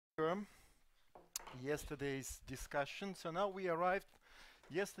yesterday's discussion. So now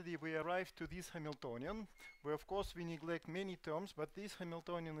yesterday we arrived to this Hamiltonian, where of course we neglect many terms, but this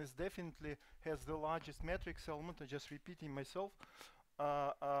Hamiltonian is definitely has the largest matrix element. I'm just repeating myself.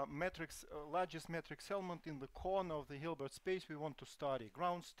 Largest matrix element in the corner of the Hilbert space we want to study,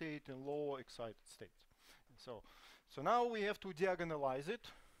 ground state and lower excited states. So now we have to diagonalize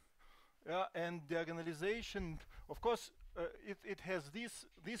it. And diagonalization, of course, it has this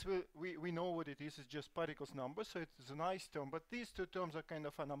we know what it is. It's just particles number, so it's a nice term, but these two terms are kind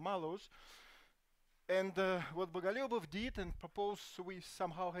of anomalous. And what Bogolyubov did and proposed, so we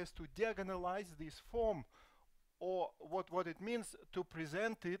somehow has to diagonalize this form, or what it means to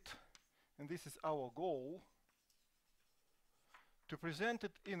present it, and this is our goal, to present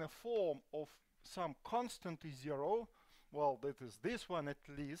it in a form of some constant is zero. Well, that is this one at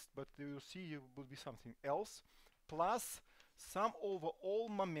least, but you will see it will be something else, plus sum over all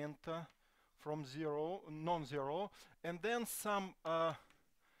momenta from zero, non-zero, and then some, well,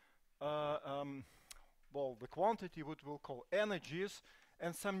 the quantity what we'll call energies,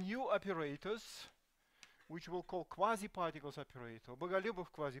 and some new operators, which we'll call quasi-particles operator, Bogolyubov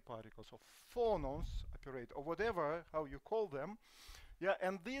quasi-particles, or phonons operator, or whatever, how you call them. Yeah,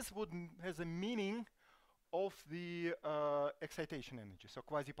 and this has a meaning of the excitation energy, so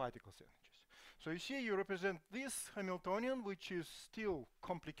quasi-particles energies. So you see, you represent this Hamiltonian, which is still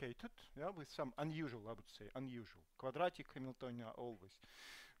complicated, yeah, with some unusual, I would say, unusual. Quadratic Hamiltonian are always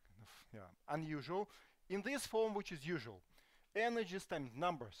kind of, yeah, unusual. In this form, which is usual, energies times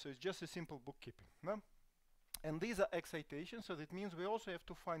numbers, so it's just a simple bookkeeping. No? And these are excitations, so that means we also have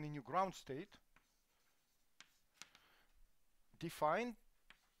to find a new ground state, define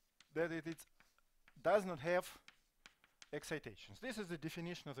that it does not have excitations. This is the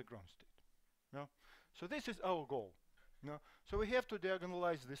definition of the ground state. No? So this is our goal. No? So we have to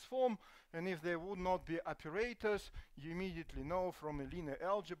diagonalize this form, and if there would not be operators, you immediately know from a linear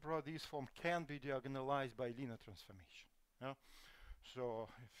algebra this form can be diagonalized by linear transformation. No? So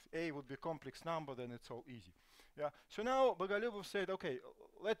if A would be a complex number, then it's all easy. Yeah. So now Bogolyubov said, okay,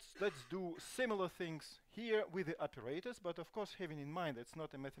 let's do similar things here with the operators, but of course having in mind it's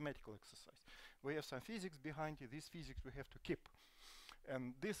not a mathematical exercise. We have some physics behind it. This physics we have to keep,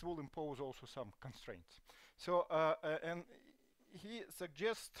 and this will impose also some constraints. So and he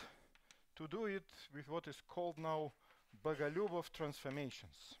suggests to do it with what is called now Bogolyubov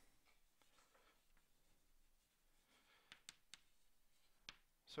transformations.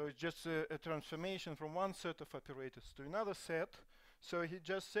 So it's just a transformation from one set of operators to another set. So he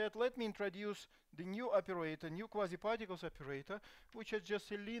just said, let me introduce the new operator, new quasi-particles operator, which is just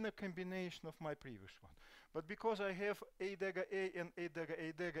a linear combination of my previous one. But because I have A dagger A and A dagger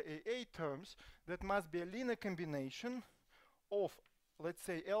A dagger A terms, that must be a linear combination of, let's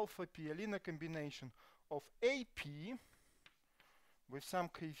say, alpha P, a linear combination of AP with some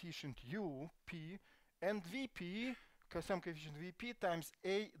coefficient U, P, and VP, some coefficient Vp times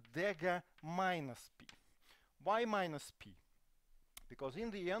A dagger minus P. Why minus P? Because in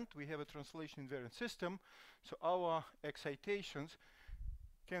the end we have a translation invariant system, so our excitations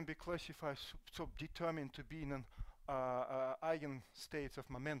can be classified, so determined to be in an eigenstates of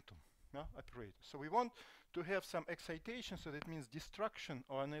momentum, yeah, operator. So we want to have some excitation, so that means destruction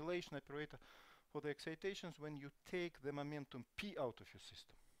or annihilation operator for the excitations when you take the momentum P out of your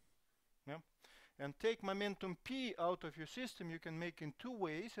system. Yeah? And take momentum P out of your system you can make in two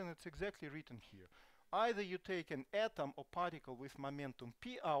ways, and it's exactly written here. Either you take an atom or particle with momentum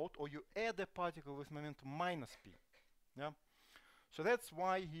P out, or you add a particle with momentum minus P. Yeah? So that's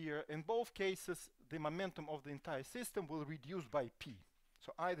why here, in both cases, the momentum of the entire system will reduce by P.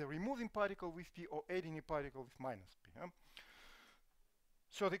 So either removing particle with P or adding a particle with minus P. Yeah?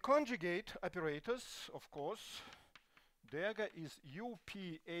 So the conjugate operators, of course, dagger is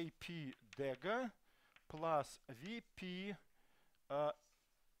UPAP dagger plus VP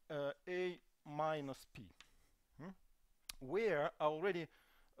A minus P, where I already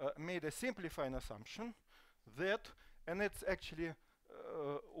made a simplifying assumption that, and it's actually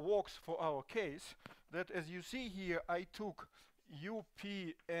works for our case, that as you see here, I took UP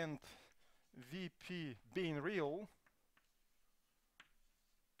and VP being real.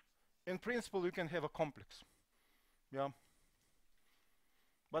 In principle, you can have a complex. Yeah,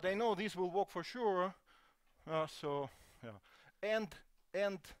 but I know this will work for sure. So yeah, and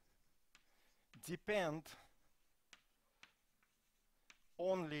depend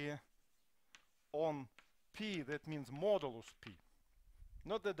only on P. That means modulus P,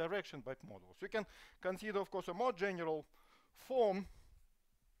 not the direction but modulus. You can consider, of course, a more general form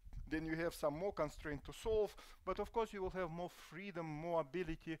then you have some more constraint to solve, but of course you will have more freedom, more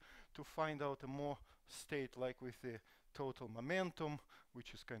ability to find out a more state, like with the total momentum,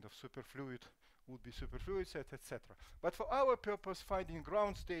 which is kind of superfluid, would be superfluid set, etc. But for our purpose, finding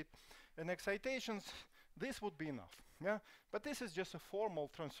ground state and excitations, this would be enough. Yeah? But this is just a formal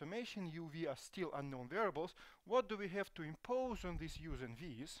transformation. U, V are still unknown variables. What do we have to impose on these U's and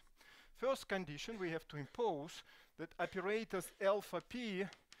V's? First condition, we have to impose that operators alpha p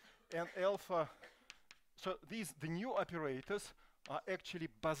and alpha, so the new operators are actually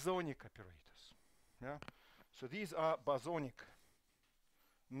bosonic operators. Yeah? So these are bosonic,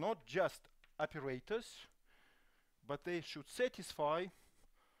 not just operators, but they should satisfy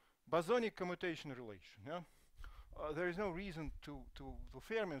bosonic commutation relation. Yeah? There is no reason to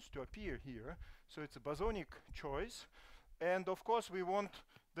fermions to appear here, so it's a bosonic choice. And of course we want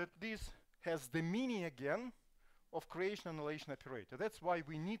that this has the meaning again of creation annihilation operator. That's why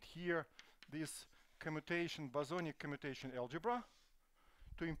we need here this commutation, bosonic commutation algebra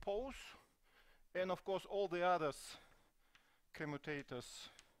to impose. And of course all the others commutators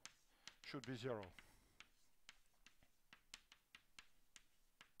should be 0.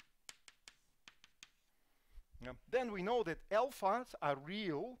 Yeah. Then we know that alphas are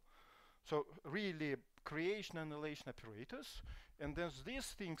real, so really creation annihilation operators, and then these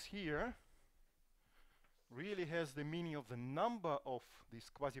things here really has the meaning of the number of these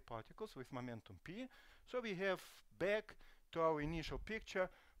quasi-particles with momentum p. So we have back to our initial picture,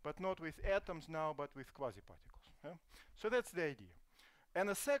 but not with atoms now, but with quasi-particles. Yeah? So that's the idea. And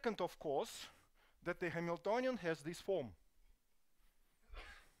the second, of course, that the Hamiltonian has this form.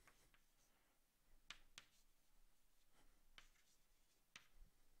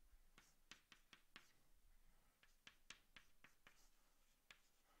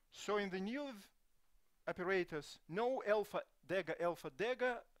 So in the new operators, no alpha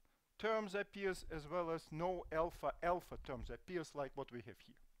dagger terms appears, as well as no alpha alpha terms appears, like what we have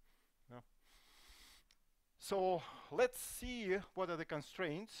here. Yeah. So let's see what are the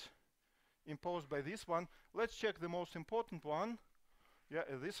constraints imposed by this one. Let's check the most important one. Yeah,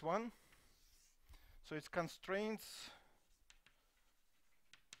 this one. So it's constraints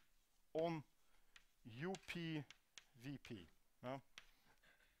on UP VP. Yeah.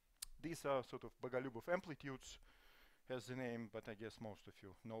 These are sort of Bogolyubov amplitudes, has the name, but I guess most of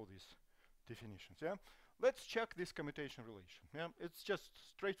you know these definitions. Yeah, let's check this commutation relation. Yeah, it's just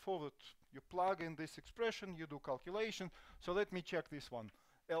straightforward. You plug in this expression, you do calculation. So let me check this one: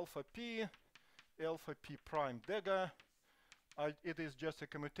 alpha p prime dagger. It is just a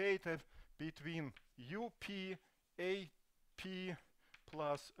commutative between up ap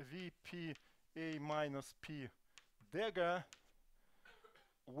plus vp a minus p dagger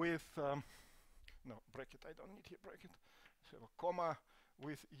with no bracket, I don't need here bracket, so a comma,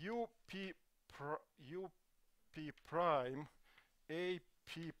 with up prime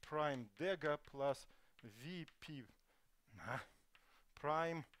ap prime dagger plus vp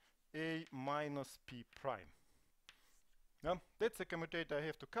prime a minus p prime. Yeah, that's a commutator I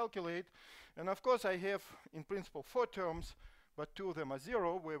have to calculate, and of course I have in principle 4 terms, but 2 of them are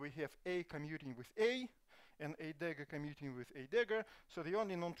 0, where we have a commuting with a and a dagger commuting with a dagger. So the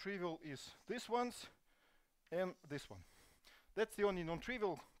only non-trivial is this ones and this one. That's the only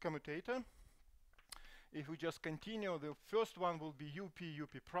non-trivial commutator. If we just continue, the first one will be up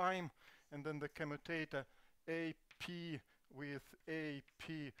prime, and then the commutator ap with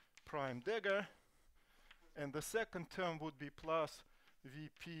ap prime dagger, and the second term would be plus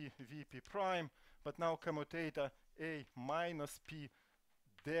vp prime, but now commutator a minus p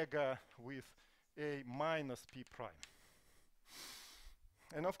dagger with a minus p prime.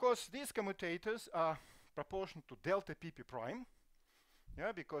 And of course these commutators are proportional to delta pp prime,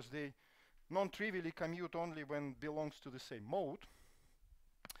 yeah, because they non-trivially commute only when belongs to the same mode.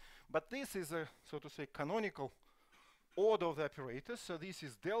 But this is a, so to say, canonical order of the operators. So this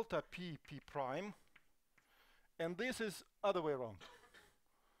is delta p prime, and this is other way around.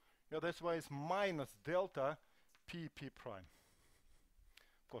 Yeah, that's why it's minus delta p prime.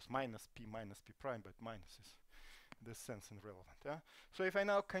 Of course, minus p prime, but minus is in this sense irrelevant. Yeah? So if I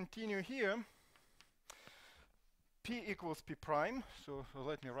now continue here, p equals p prime. So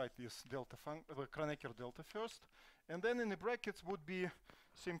let me write this delta the Kronecker delta first, and then in the brackets would be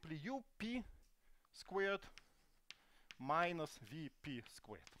simply up squared minus vp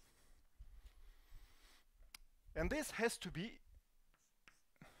squared. And this has to be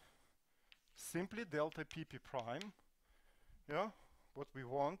simply delta pp prime, yeah, what we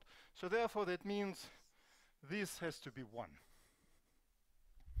want. So therefore that means this has to be 1.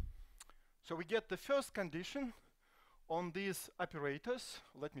 So we get the first condition on these operators,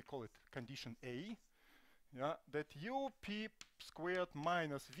 let me call it condition A, yeah, that UP squared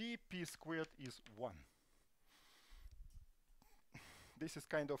minus VP squared is 1. This is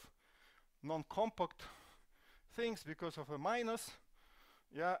kind of non-compact things because of a minus.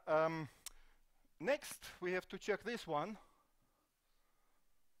 Yeah. Next, we have to check this one.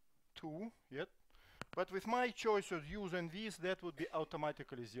 2, yet. But with my choice of U's and V's, that would be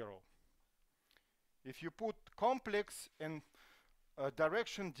automatically 0. If you put complex and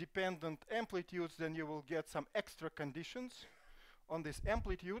direction-dependent amplitudes, then you will get some extra conditions on these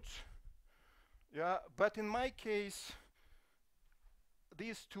amplitudes. Yeah, but in my case,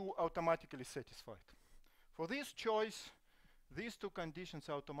 these two automatically satisfied. For this choice, these two conditions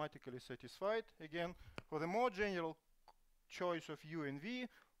are automatically satisfied. Again, for the more general choice of U and V,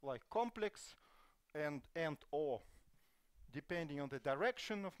 like complex and or, depending on the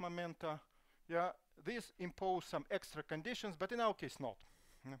direction of momenta, yeah, these impose some extra conditions, but in our case not.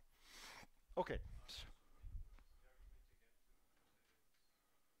 Yeah. Okay.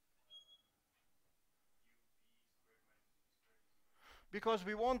 Because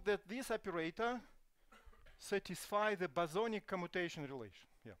we want that this operator satisfy the bosonic commutation relation.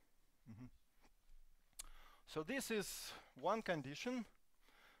 Yeah. So this is one condition,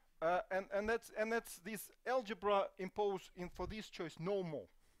 and that's this algebra imposed in for this choice no more.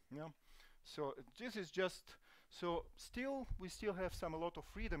 Yeah. So this is just so we still have a lot of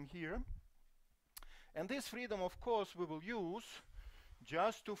freedom here, and this freedom, of course, we will use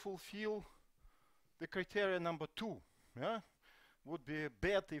just to fulfill the criteria number 2. Yeah. Would be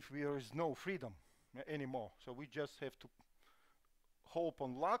bad if there is no freedom anymore. So we just have to hope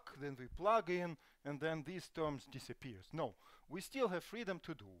on luck, then we plug in, and then these terms disappears. No, we still have freedom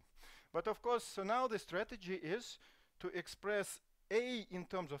to do. But of course, so now the strategy is to express A in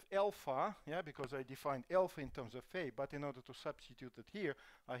terms of alpha, yeah, because I defined alpha in terms of A, but in order to substitute it here,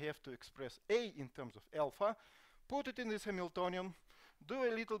 I have to express A in terms of alpha, put it in this Hamiltonian, do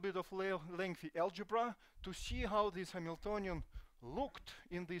a little bit of lengthy algebra to see how this Hamiltonian looked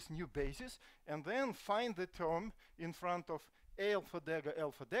in this new basis, and then find the term in front of alpha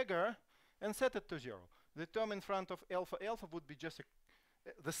dagger, and set it to 0. The term in front of alpha would be just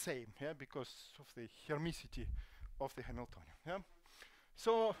the same, yeah, because of the hermicity of the Hamiltonian. Yeah.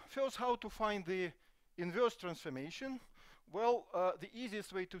 So first, how to find the inverse transformation? Well, the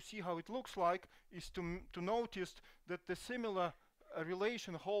easiest way to see how it looks like is to notice that the similar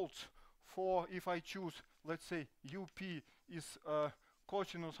relation holds for if I choose, let's say, UP is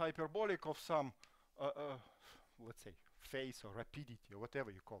cosinus hyperbolic of some, let's say, phase or rapidity or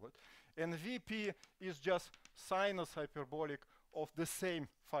whatever you call it, and VP is just sinus hyperbolic of the same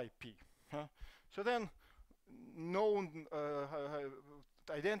phi p. So then, known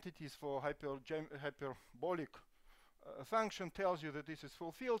identities for hyperbolic function tells you that this is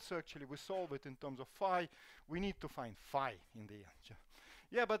fulfilled. So actually, we solve it in terms of phi. We need to find phi in the end.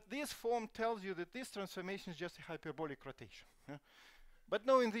 Yeah, but this form tells you that this transformation is just a hyperbolic rotation. Yeah? But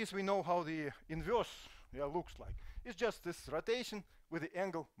knowing this, we know how the inverse looks like. It's just this rotation with the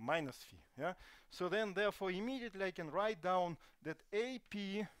angle minus phi. Yeah? So then, therefore, immediately I can write down that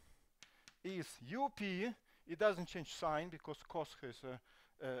AP is UP. It doesn't change sign because cos has a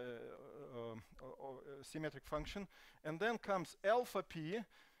symmetric function. And then comes alpha p,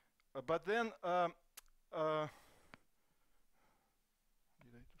 but then did I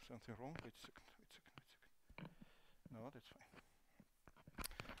do something wrong? Wait a second. No, that's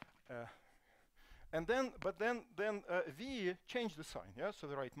fine. And then, V change the sign. Yeah, so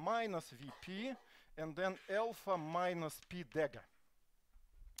they write minus VP, and then alpha minus P dagger.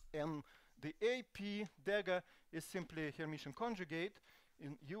 And the AP dagger is simply a Hermitian conjugate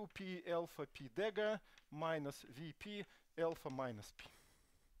in UP alpha P dagger minus VP alpha minus P.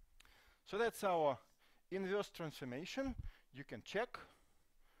 So that's our inverse transformation. You can check.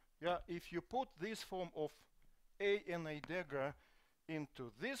 Yeah, if you put this form of A and A dagger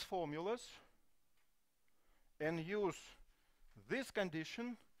into these formulas and use this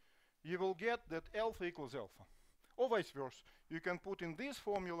condition, you will get that alpha equals alpha. Or vice versa. You can put in this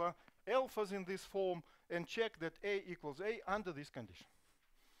formula alphas in this form and check that A equals A under this condition.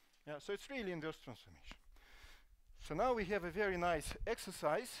 Yeah, so it's really inverse transformation. So now we have a very nice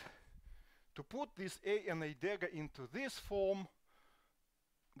exercise to put this A and A dagger into this form,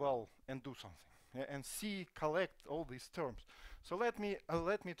 well, and do something, and collect all these terms. So let me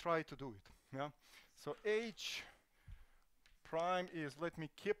try to do it. Yeah. So H prime is, let me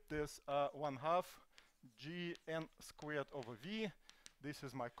keep this 1/2 Gn squared over V. This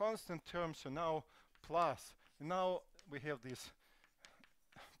is my constant term. So now plus. Now we have this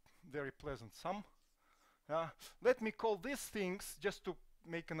very pleasant sum. Let me call these things, just to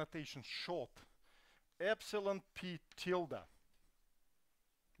make a notation short, epsilon p tilde.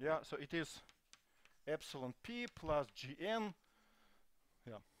 Yeah, so it is epsilon p plus gn,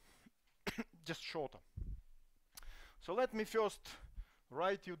 yeah, just shorter. So let me first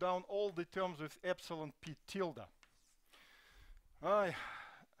write you down all the terms with epsilon p tilde.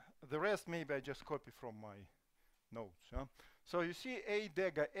 The rest maybe I just copy from my notes. So you see a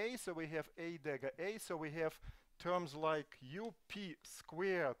dagger a, so we have a dagger a, so we have terms like up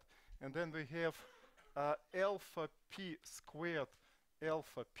squared, and then we have alpha p squared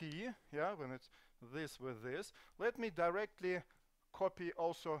alpha p, yeah, when it's this with this. Let me directly copy,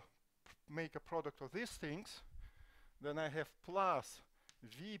 also make a product of these things. Then I have plus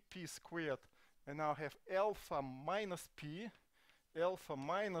vp squared, and now I have alpha minus p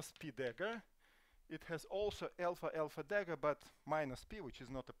dagger. It has also alpha dagger, but minus p, which is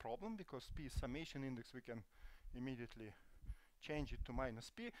not a problem because p is summation index. We can immediately change it to minus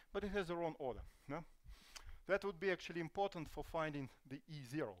p, but it has the wrong order. No? That would be actually important for finding the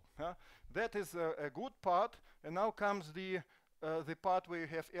E0. That is a good part, and now comes the part where you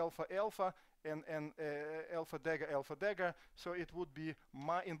have alpha and alpha dagger. So it would be,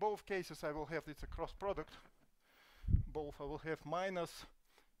 in both cases I will have, it's a cross product, both I will have minus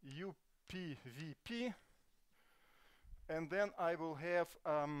upvp, and then I will have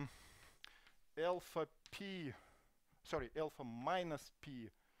alpha minus p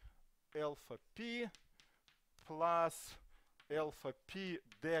alpha p plus alpha p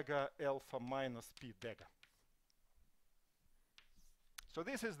dagger alpha minus p dagger. So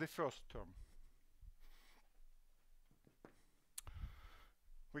this is the first term.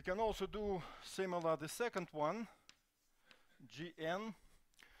 We can also do similar the second one, gn.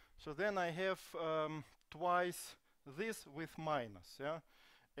 So then I have twice this with minus, yeah?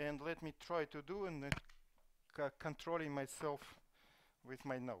 And let me try to do, and controlling myself with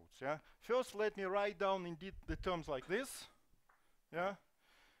my notes, yeah? First, let me write down indeed the terms like this, yeah?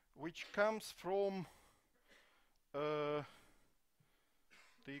 Which comes from the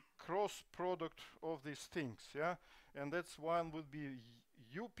cross product of these things, yeah? And that's one would be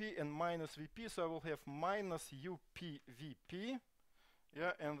up and minus vp, so I will have minus up vp,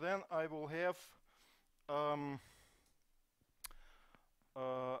 yeah, and then I will have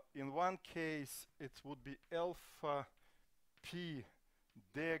in one case it would be alpha p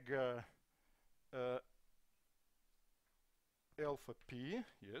dagger alpha p,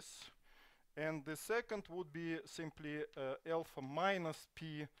 yes, and the second would be simply alpha minus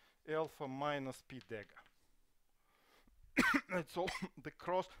p dagger. It's all the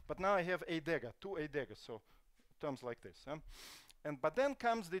cross, but now I have a dagger, two a daggers, so terms like this. But then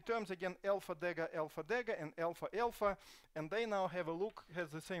comes the terms again, alpha dagger, and alpha, and they now have a look, has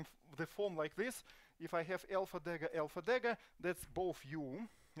the same the form like this. If I have alpha dagger, that's both u,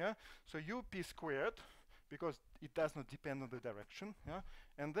 yeah. So up squared, because it does not depend on the direction, yeah.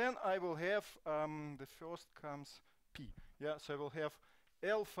 And then I will have the first comes p, yeah. So I will have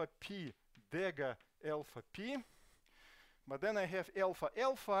alpha p dagger alpha p. But then I have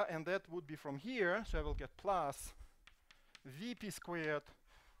alpha, and that would be from here, so I will get plus vp squared,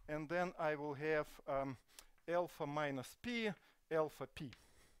 and then I will have alpha minus p alpha p.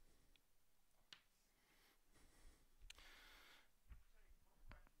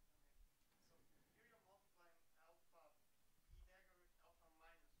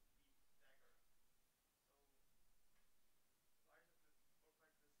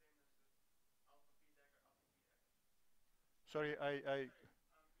 Sorry, I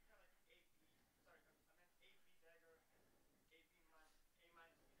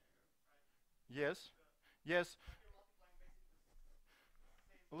yes, yes.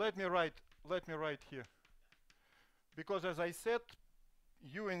 Let me write here, because as I said,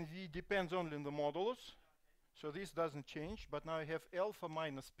 u and v depends only on the modulus, so this doesn't change. But now I have alpha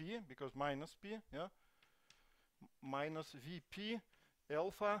minus p, because minus p, yeah, minus vp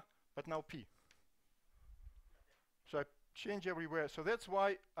alpha, but now p. So I change everywhere. So that's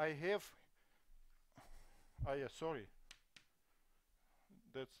why I have. Yeah, sorry.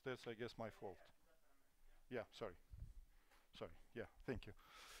 That's I guess my fault. Yeah, sorry. Yeah, thank you.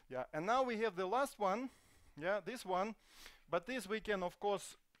 Yeah, and now we have the last one. Yeah, this one, but this we can of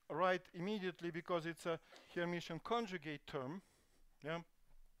course write immediately because it's a Hermitian conjugate term. Yeah.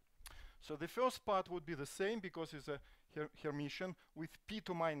 So the first part would be the same because it's a Hermitian with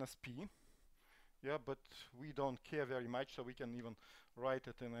p2 minus p. Yeah, but we don't care very much, so we can even write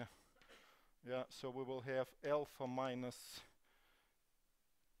it in a, yeah, so we will have alpha minus,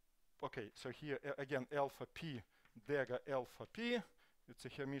 okay, so here again alpha p dagger alpha p, It's a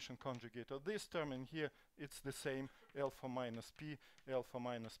Hermitian conjugate of this term, and here it's the same, alpha minus p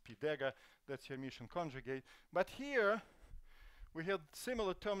dagger. That's Hermitian conjugate. But here we had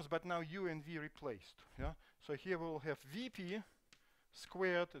similar terms, but now u and v replaced. Yeah. So here we will have vp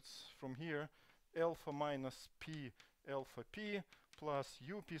squared. It's from here alpha minus p alpha p plus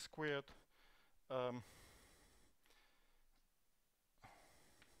up squared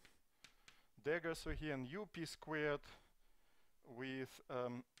dagger. So here and up squared with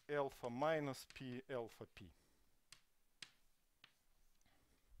alpha minus p alpha p.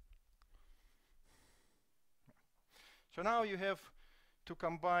 So now you have to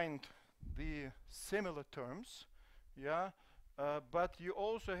combine the similar terms, yeah, but you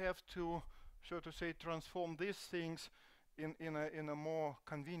also have to, so to say, transform these things in a more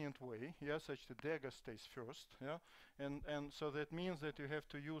convenient way, yeah, such that dagger stays first, yeah, and so that means that you have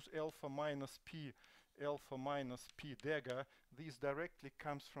to use alpha minus p dagger. This directly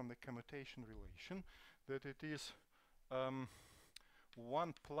comes from the commutation relation, that it is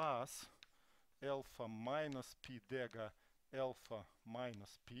 1 plus alpha minus p dagger alpha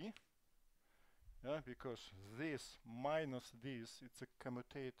minus p, yeah, because this minus this, it's a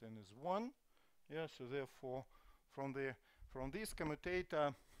commutator and is 1, yeah, so therefore from this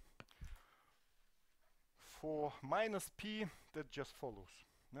commutator for minus p, that just follows,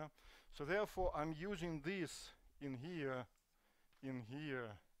 yeah. So therefore I'm using this in here, and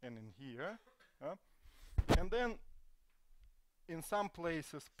in here, yeah. And then in some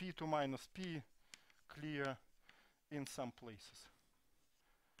places p2 minus p clear in some places.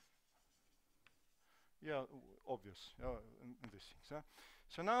 Yeah, obvious, in these things. Yeah.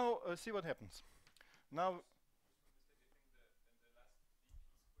 So now see what happens. Now,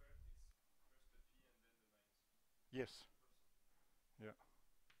 yes, yeah,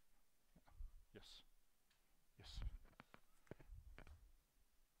 yes, yes.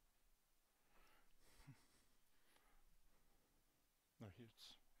 No, here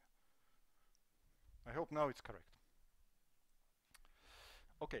it's. I hope now it's correct.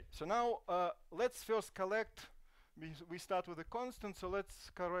 Okay, so now let's first collect. We start with a constant, so let's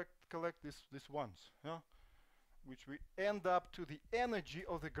collect this ones, yeah, which we end up to the energy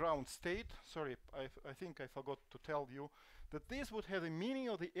of the ground state. Sorry, I think I forgot to tell you that this would have the meaning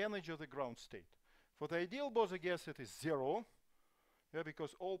of the energy of the ground state. For the ideal Bose gas, it is 0, yeah,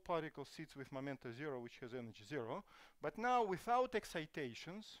 because all particles sits with momenta 0, which has energy 0. But now, without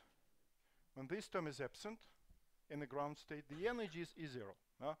excitations, when this term is absent in the ground state, the energy is E0.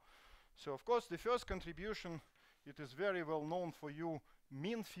 So, of course, the first contribution, it is very well known for you,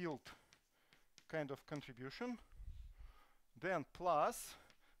 mean field kind of contribution. Then plus,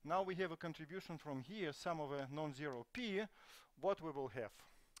 now we have a contribution from here, sum of a non-zero p. What we will have?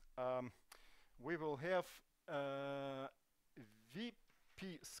 We will have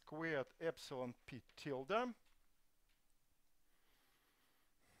vp squared epsilon p tilde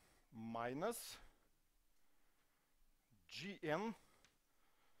minus gn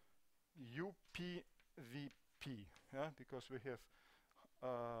upvp, yeah, because we have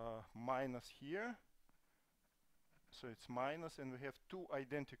minus here, so it's minus, and we have two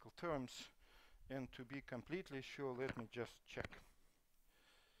identical terms. And to be completely sure, let me just check.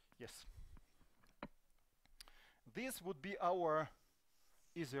 Yes, this would be our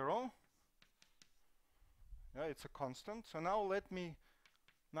E0. Yeah, it's a constant. So now let me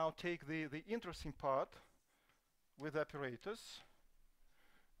now take the interesting part with operators.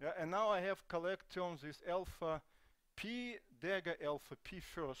 Yeah, and now I have collect terms with alpha p dagger alpha p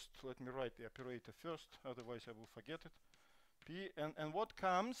first. Let me write the operator first, otherwise I will forget it. P, and what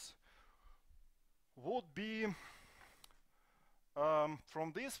comes would be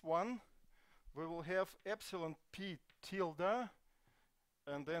from this one, we will have epsilon p tilde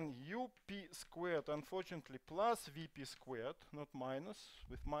and then up squared, unfortunately, plus vp squared, not minus.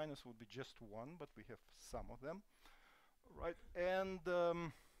 With minus would be just 1, but we have some of them, right? And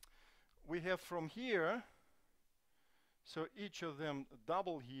we have from here, so each of them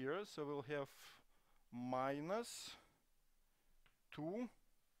double here, so we'll have minus 2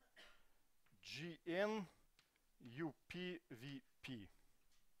 gn upvp.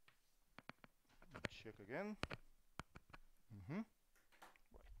 Check again. Right.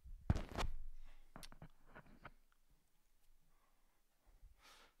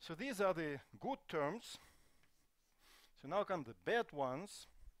 So these are the good terms. So now come the bad ones,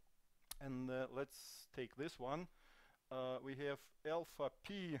 and let's take this one. We have alpha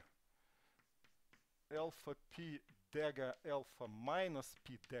p dagger alpha minus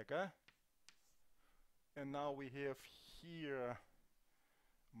p dagger, and now we have here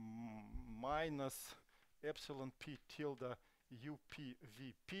minus epsilon p tilde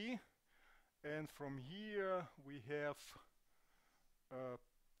UPVP, and from here we have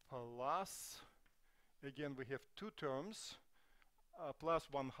plus, again we have two terms, plus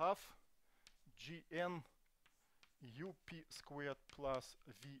 1/2 GN UP squared plus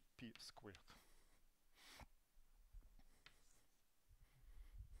VP squared.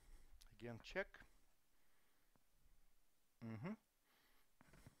 Again, check.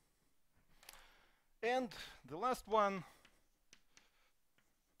 And the last one,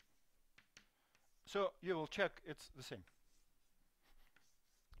 so you will check it's the same,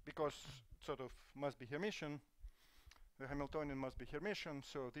 because it sort of must be Hermitian, the Hamiltonian must be Hermitian,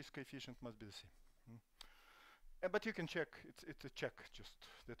 so this coefficient must be the same. But you can check, it's a check, just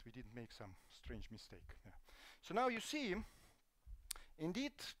that we didn't make some strange mistake. Yeah. So now you see,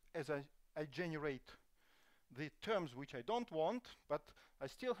 indeed, as I generate the terms which I don't want, but I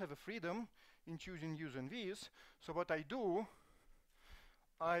still have a freedom in choosing U's and V's. So what I do,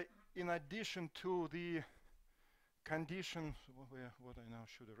 in addition to the condition, what I now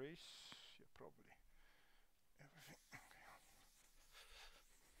should erase, yeah, probably everything.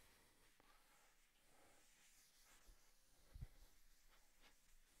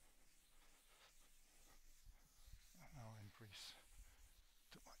 Okay. Now I increase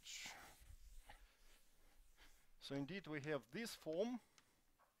too much. So indeed we have this form.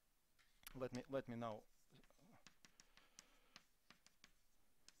 Let me now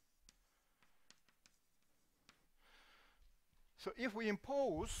so if we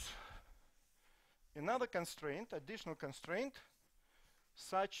impose another constraint, additional constraint,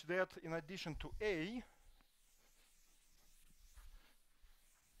 such that in addition to A,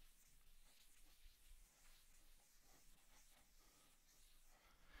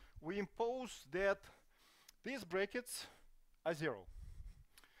 we impose that these brackets are 0.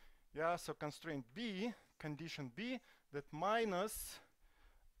 Yeah, so constraint B, condition B, that minus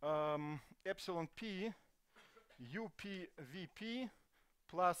epsilon P UP VP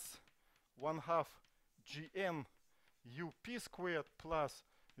plus 1/2 GN UP squared plus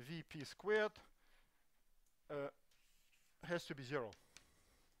VP squared has to be 0.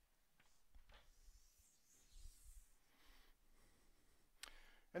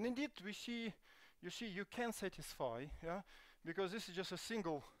 And indeed, you see, you can satisfy, yeah, because this is just a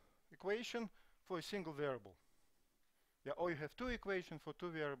single equation for a single variable. Yeah, or you have two equations for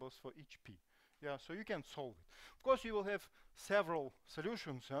two variables for each P. Yeah, so you can solve it. Of course, you will have several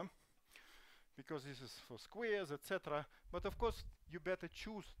solutions, because this is for squares, etc. But of course, you better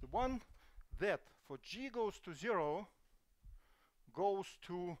choose the one that for G goes to 0 goes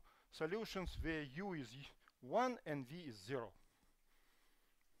to solutions where U is 1 and V is 0.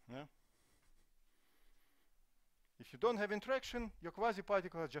 Yeah. If you don't have interaction, your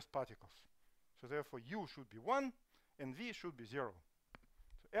quasi-particles are just particles. So therefore, U should be 1 and V should be 0.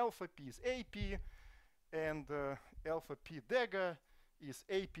 So alpha P is AP, and alpha P dagger is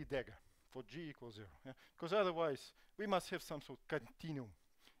AP dagger for G equals 0. Because otherwise, we must have some sort of continuum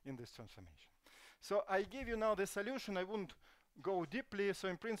in this transformation. So I give you now the solution. I wouldn't go deeply. So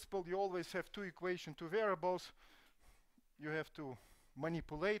in principle, you always have two equations, two variables. You have to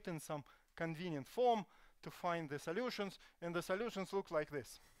manipulate in some convenient form to find the solutions, and the solutions look like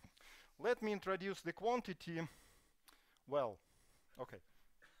this. Let me introduce the quantity. Well, okay.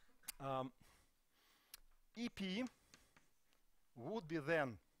 EP would be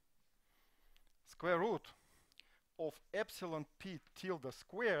then square root of epsilon P tilde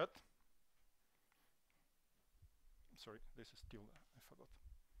squared. Sorry, this is tilde, I forgot.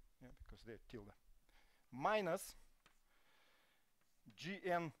 Yeah, because they're tilde. Minus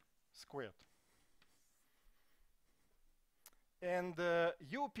GN squared. And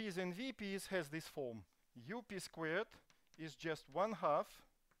UPs and VPs has this form. UP squared is just 1/2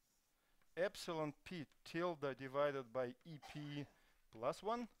 epsilon P tilde divided by EP plus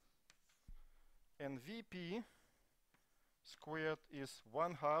 1. And VP squared is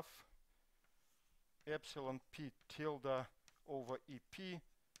 1/2 epsilon P tilde over EP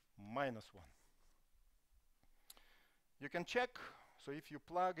minus 1. You can check. So if you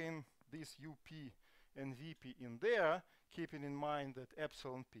plug in this UP and VP in there, keeping in mind that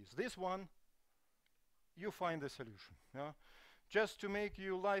epsilon P is this one, you find the solution. Yeah? Just to make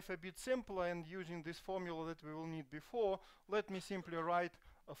your life a bit simpler and using this formula that we will need before, let me simply write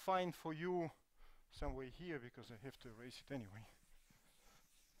a find for you somewhere here, because I have to erase it anyway.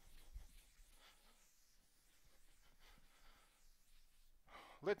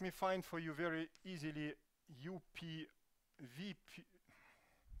 Let me find for you very easily UP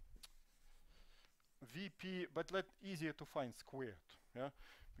VP, but easier to find squared, yeah?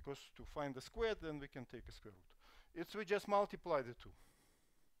 Because to find the squared, then we can take a square root. it's we just multiply the two.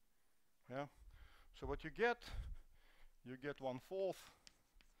 Yeah. So what you get 1/4,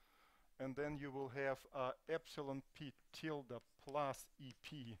 and then you will have epsilon p tilde plus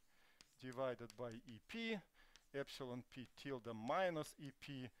EP divided by EP, epsilon p tilde minus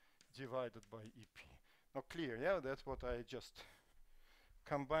EP divided by EP. Now clear, yeah? That's what I just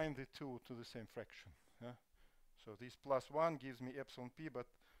combine the two to the same fraction. Yeah? So this +1 gives me epsilon p, but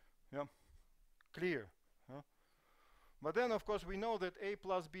yeah, clear. Huh? But then of course we know that a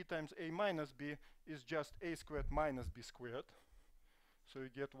plus b times a minus b is just a squared minus b squared. So you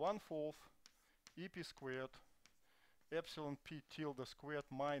get 1/4 EP squared epsilon p tilde squared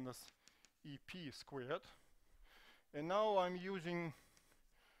minus EP squared. And now I'm using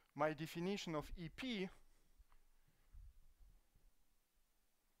my definition of EP.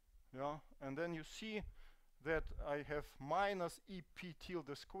 Yeah, and then you see that I have minus EP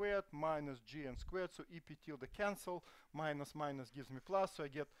tilde squared minus GN squared, so EP tilde cancel, minus minus gives me plus, so I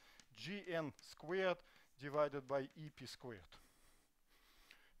get GN squared divided by EP squared.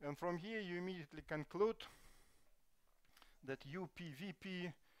 And from here you immediately conclude that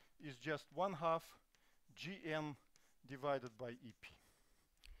UPVP is just 1/2 GN divided by EP.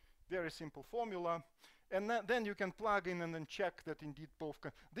 Very simple formula. And then you can plug in and then check that indeed both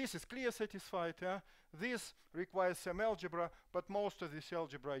this is clear, satisfied. Yeah? This requires some algebra, but most of this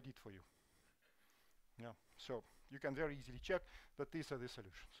algebra I did for you. Yeah. So you can very easily check that these are the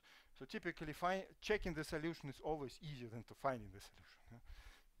solutions. So typically checking the solution is always easier than to finding the solution. Yeah?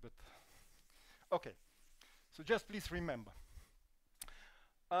 But okay. So just please remember.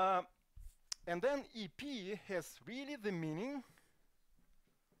 And then EP has really the meaning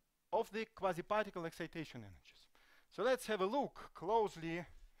of the quasi-particle excitation energies. So let's have a look closely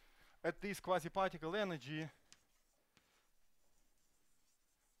at this quasi-particle energy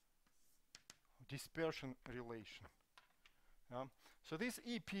dispersion relation. So this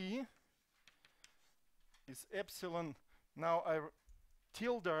EP is epsilon. Now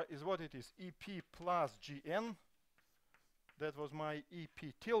tilde is what it is, EP plus GN. That was my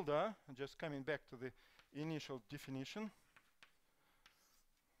EP tilde. I'm just coming back to the initial definition.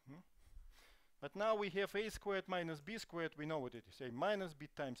 But now we have a squared minus b squared. We know what it is, a minus b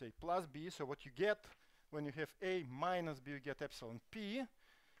times a plus b. So what you get when you have a minus b, you get epsilon p.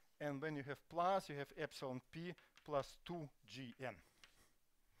 And when you have plus, you have epsilon p plus 2gn.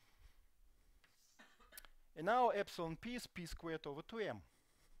 And now epsilon p is p squared over 2m.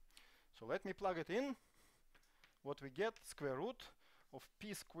 So let me plug it in. What we get, square root of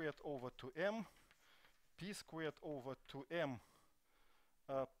p squared over 2m, p squared over 2m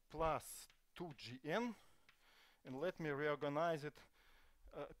plus 2gn. And let me reorganize it.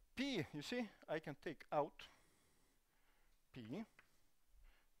 P, you see, I can take out p.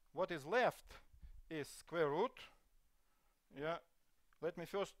 What is left is square root. Yeah, let me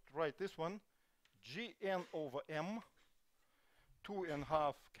first write this one. Gn over m,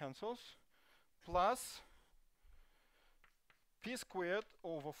 2.5 cancels, plus p squared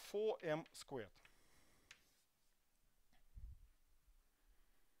over 4m squared.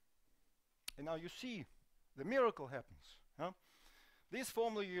 And now you see the miracle happens. Huh? This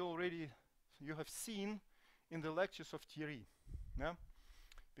formula you have seen in the lectures of Thierry. Yeah?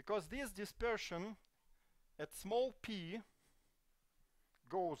 Because this dispersion at small p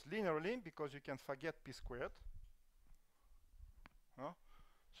goes linearly, because you can forget p squared.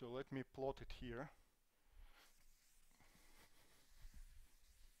 So let me plot it here.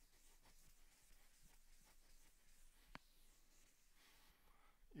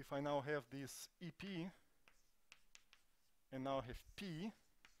 If I now have this EP and now have p,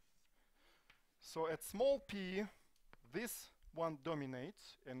 so at small p this one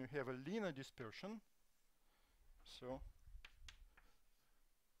dominates and you have a linear dispersion. So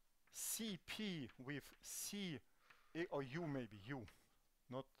Cp with C or U, maybe U,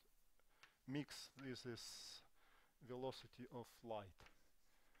 not mix with this velocity of light,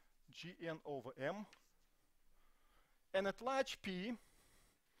 Gn over m. And at large p,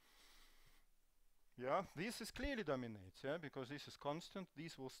 yeah, this is clearly dominates, yeah, because this is constant.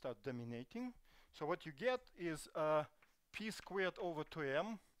 This will start dominating. So what you get is p squared over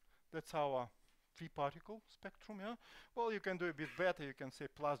 2m. That's our three-particle spectrum. Yeah. Well, you can do a bit better. You can say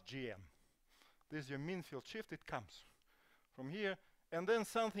plus gm. This is your mean field shift. It comes from here, and then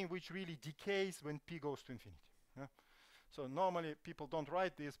something which really decays when p goes to infinity. Yeah. So normally people don't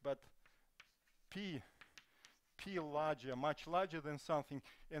write this, but p larger, much larger than something,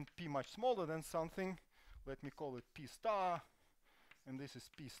 and p much smaller than something. Let me call it p star, and this is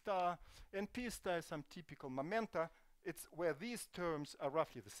p star. And p star is some typical momenta. It's where these terms are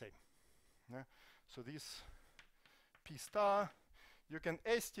roughly the same. Yeah? So this P star. You can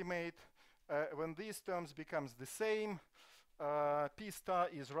estimate when these terms becomes the same, P star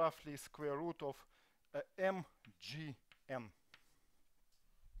is roughly square root of mgn.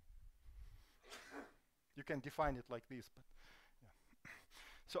 You can define it like this, but yeah.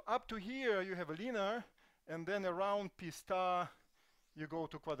 So up to here you have a linear, and then around P star you go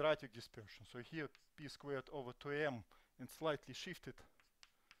to quadratic dispersion. So here P squared over 2m and slightly shifted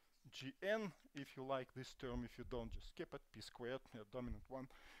gn, if you like this term. If you don't, just keep it P squared, dominant one.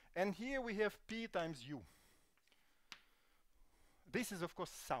 And here we have P times u. This is of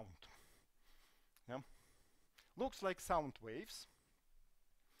course sound. Yeah. Looks like sound waves.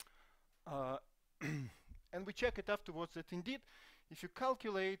 And we check it afterwards that indeed, if you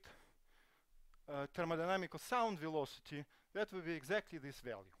calculate thermodynamical sound velocity, that will be exactly this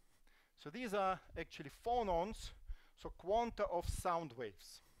value. So these are actually phonons, so quanta of sound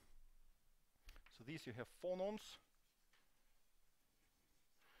waves. So these you have phonons,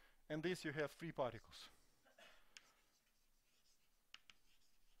 and this you have free particles.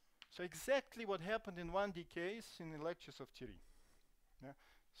 So exactly what happened in 1D case in the lectures of Thierry. Yeah.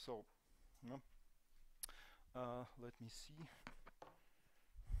 So, let me see.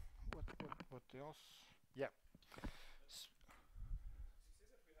 What else? Yeah.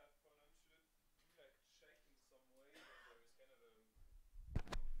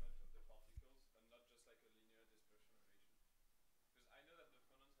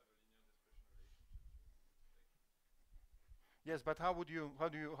 Yes, but how would you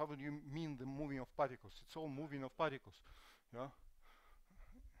mean the moving of particles? It's all moving of particles, yeah.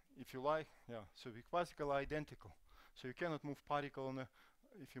 If you like, yeah. So the quasicals are identical. So you cannot move particle on a,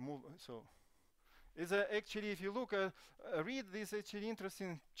 if you move. So is actually, if you look at read this actually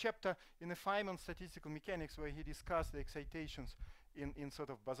interesting chapter in the Feynman statistical mechanics, where he discussed the excitations in sort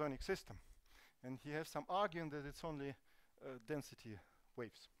of bosonic system, and he has some argument that it's only density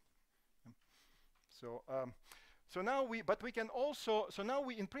waves. So. So now we can also, so now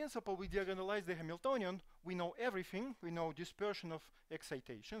in principle, we diagonalize the Hamiltonian. We know everything. We know dispersion of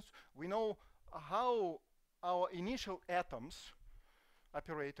excitations. We know how our initial atoms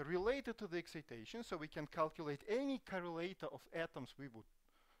operate related to the excitation. So we can calculate any correlator of atoms we would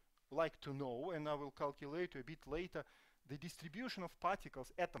like to know. And I will calculate a bit later the distribution of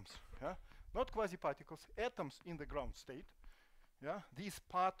particles, atoms, yeah? Not quasi-particles, atoms in the ground state. Yeah? This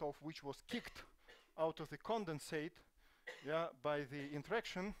part of which was kicked out of the condensate, yeah, by the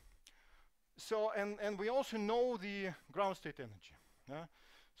interaction. So and we also know the ground state energy. Yeah?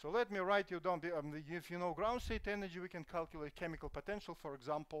 So let me write you down. If you know ground state energy, we can calculate chemical potential, for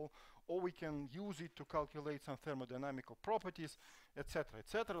example, or we can use it to calculate some thermodynamical properties, etc.,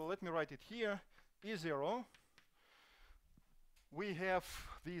 etc. Let me write it here. E0. We have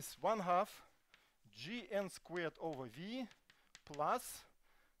this 1/2 gn squared over v plus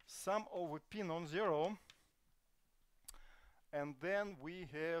sum over p non-zero, and then we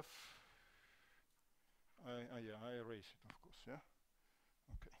have, yeah, I erase it, of course, yeah,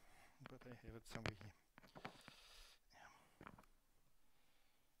 okay, but I have it somewhere here.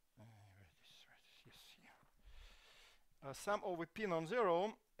 Yeah. Yes, here. Sum over p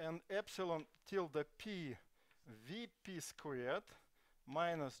non-zero and epsilon tilde p vp squared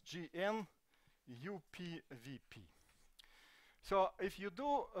minus gn up vp. So if you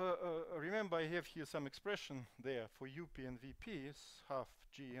do, remember I have here some expression there for UP and VP is half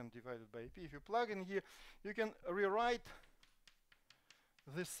GN divided by AP. If you plug in here, you can rewrite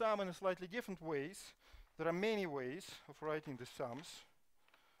the sum in slightly different ways. There are many ways of writing the sums.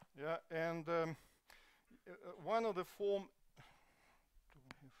 Yeah, and one of the form,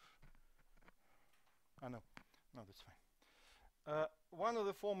 no, that's fine. One of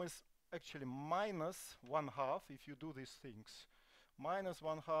the form is actually minus 1/2 if you do these things. Minus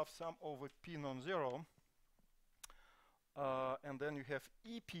 1/2 sum over p non-zero, and then you have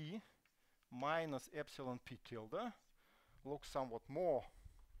EP minus epsilon p tilde. Looks somewhat more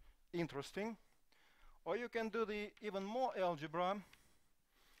interesting. Or you can do the even more algebra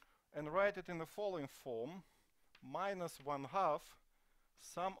and write it in the following form: minus 1/2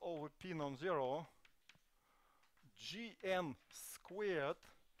 sum over p non-zero gn squared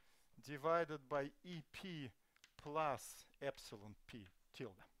divided by EP plus epsilon p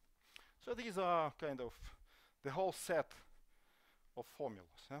tilde. So these are kind of the whole set of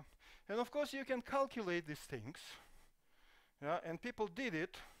formulas. Yeah? And of course you can calculate these things. Yeah? And people did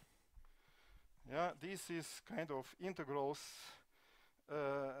it. Yeah? This is kind of integrals.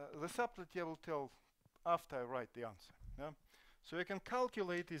 The subtlety I will tell after I write the answer. Yeah? So you can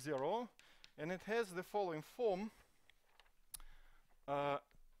calculate E0, and it has the following form.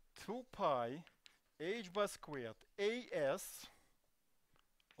 2 pi h bar squared as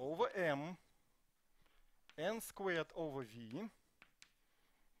over m n squared over v,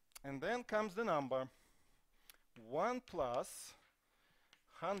 and then comes the number 1 plus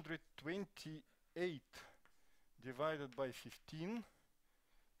 128 divided by 15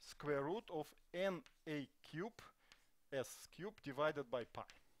 square root of na cube s cube divided by pi.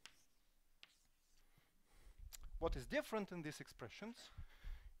 What is different in these expressions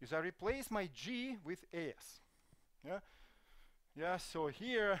is I replace my g with as. Yeah, so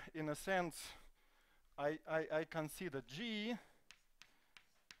here in a sense I consider g,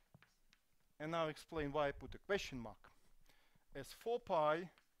 and now explain why I put a question mark, as 4 pi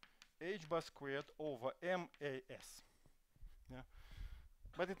h bar squared over mas. Yeah.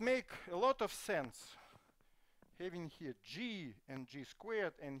 But it makes a lot of sense having here g and g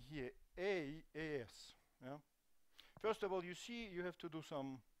squared and here as. Yeah. First of all, you see you have to do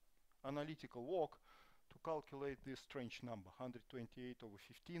some analytical work to calculate this strange number, 128 over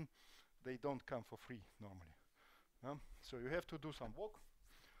 15. They don't come for free normally. So you have to do some work.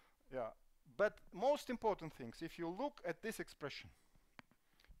 Yeah. But most important things, if you look at this expression,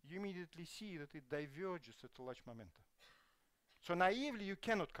 you immediately see that it diverges at a large momenta. So naively you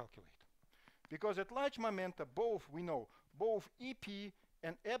cannot calculate, because at large momenta we know both EP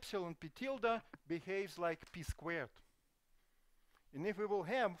and epsilon p tilde behaves like p squared. And if we will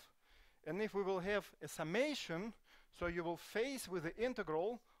have a summation, so you will face with the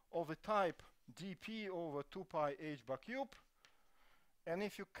integral of the type dp over 2 pi h bar cube, and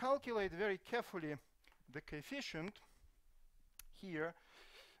if you calculate very carefully the coefficient here,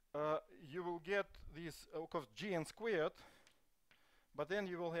 you will get this of course gn squared, but then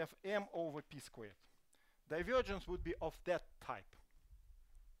you will have m over p squared. Divergence would be of that type.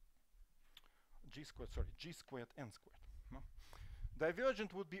 G squared n squared. No?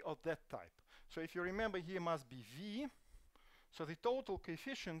 Divergent would be of that type. So if you remember, here must be v. So the total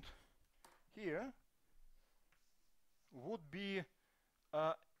coefficient here would be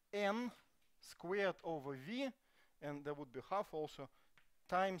n squared over v, and there would be half also,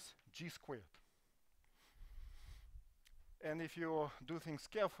 times g squared. And if you do things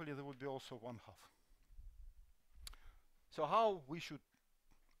carefully, there would be also 1/2. So how we should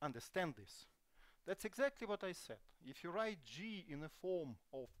understand this? That's exactly what I said. If you write g in the form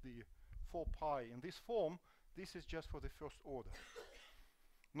of the 4 pi in this form, this is just for the first order.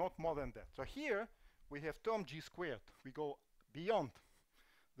 Not more than that. So here we have term g squared. We go beyond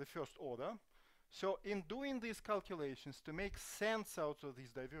the first order. So in doing these calculations, to make sense out of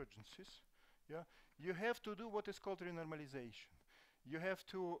these divergences, yeah, you have to do what is called renormalization. You have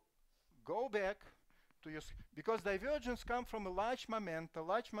to go back to your, because divergence come from a large momenta.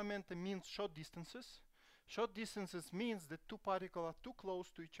 Large momenta means short distances. Short distances means that two particles are too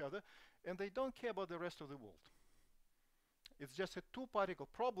close to each other and they don't care about the rest of the world. It's just a two-particle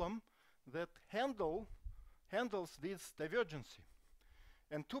problem that handles this divergency.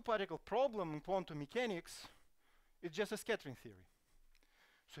 And two-particle problem in quantum mechanics is just a scattering theory.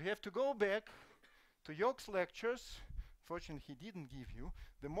 So you have to go back to York's lectures. Fortunately, he didn't give you.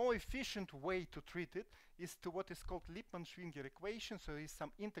 The more efficient way to treat it is to what is called Lippmann-Schwinger equation. So there is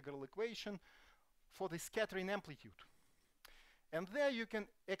some integral equation for the scattering amplitude. And there you can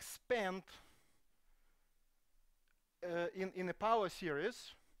expand in a power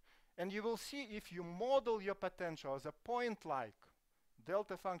series, and you will see if you model your potential as a point-like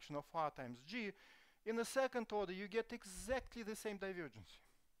delta function of r times g, in the second order you get exactly the same divergence.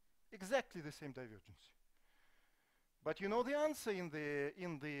 Exactly the same divergence. But you know the answer in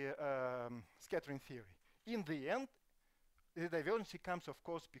the scattering theory. In the end, the divergence comes, of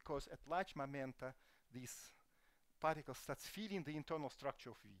course, because at large momenta, this particle starts feeling the internal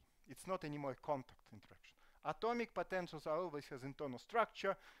structure of V. It's not anymore a contact interaction. Atomic potentials are always has internal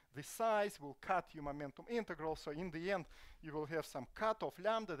structure. The size will cut your momentum integral. So in the end, you will have some cut of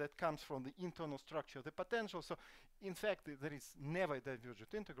lambda that comes from the internal structure of the potential. So in fact, there is never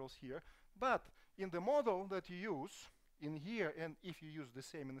divergent integrals here. But in the model that you use in here, and if you use the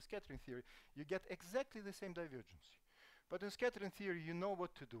same in the scattering theory, you get exactly the same divergence. But in scattering theory, you know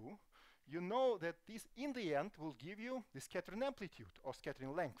what to do. You know that this, in the end, will give you the scattering amplitude or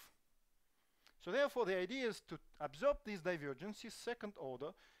scattering length. So therefore, the idea is to absorb these divergences, second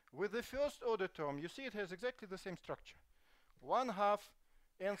order, with the first order term. You see it has exactly the same structure. 1/2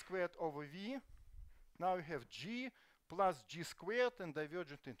 n squared over v. Now you have g plus g squared and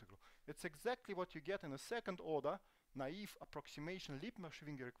divergent integral. It's exactly what you get in a second order naive approximation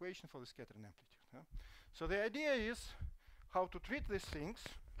Lippmann-Schwinger equation for the scattering amplitude. Yeah? So the idea is how to treat these things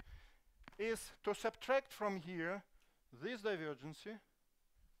is to subtract from here this divergency,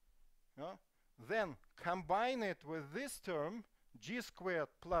 yeah, then combine it with this term, g squared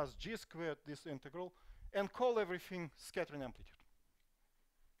plus g squared, this integral, and call everything scattering amplitude.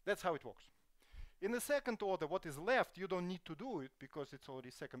 That's how it works. In the second order, what is left, you don't need to do it because it's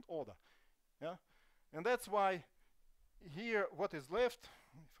already second order. Yeah? And that's why here what is left,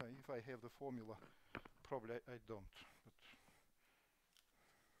 if I have the formula, probably I don't. But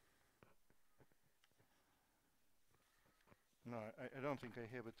no, I don't think I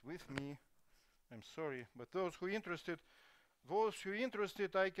have it with me. I'm sorry, but those who interested,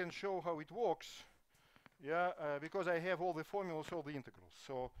 I can show how it works. Yeah, because I have all the formulas, all the integrals.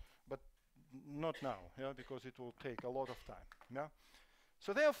 So, but not now, yeah, because it will take a lot of time. Yeah.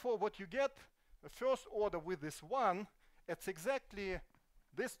 So therefore, what you get, the first order with this one, it's exactly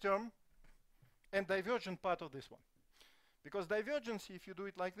this term and divergent part of this one. Because divergence, if you do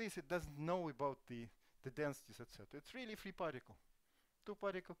it like this, it doesn't know about the densities, etc. It's really free particle, two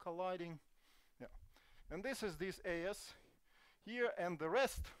particle colliding. Yeah. And this is this AS here, and the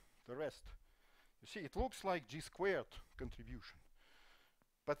rest. You see, it looks like g squared contribution.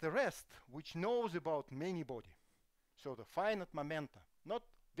 But the rest, which knows about many body, so the finite momenta, not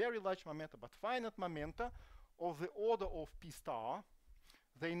very large momenta, but finite momenta of the order of p star,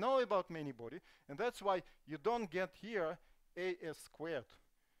 they know about many body, and that's why you don't get here as squared.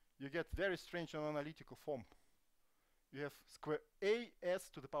 You get very strange analytical form. You have square as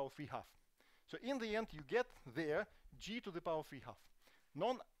to the power 3/2. So in the end, you get there g to the power 3/2.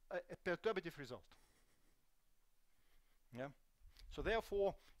 Non-perturbative result. Yeah. So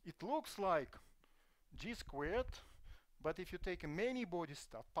therefore, it looks like g squared, but if you take a many body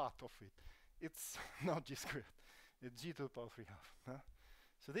stuff part of it, it's not g squared. It's g to the power 3/2.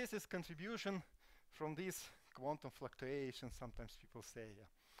 So this is contribution from these quantum fluctuations, sometimes people say. Yeah.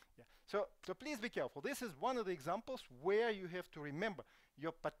 Yeah. So please be careful. This is one of the examples where you have to remember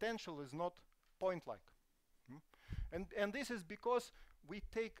your potential is not point-like. And this is because we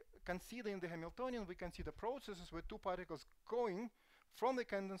consider in the Hamiltonian, we consider processes where two particles going from the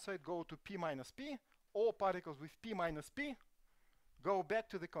condensate go to p minus p, or particles with p minus p go back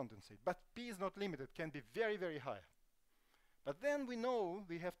to the condensate. But p is not limited, can be very, very high. But then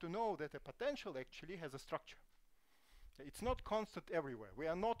we have to know that a potential actually has a structure. It's not constant everywhere. We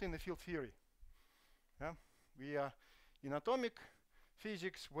are not in the field theory. Yeah? We are in atomic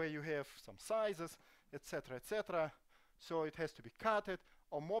physics where you have some sizes, etc., etc. So it has to be cutted,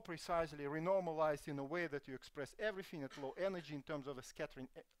 or more precisely renormalized in a way that you express everything at low energy in terms of a scattering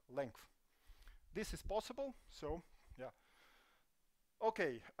length. This is possible, so yeah.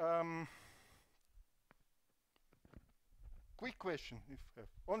 Okay. Quick question, if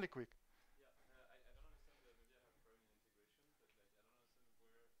only quick. Yeah, I don't understand. Maybe I have a problem in integration, but like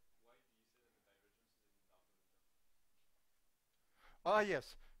I don't understand why do you say that the divergence is in alpha momentum? Ah,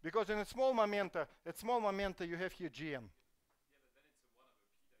 yes, because in a small momenta, you have here Gn. Yeah, but then it's a 1 over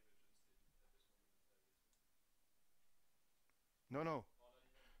p divergence at this moment. No.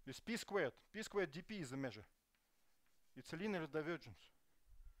 It's p squared. P squared dp is the measure. It's a linear divergence.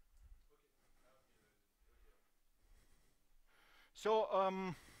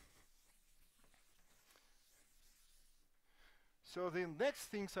 So the next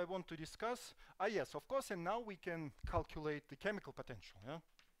things I want to discuss are, yes, of course, and now we can calculate the chemical potential. Yeah?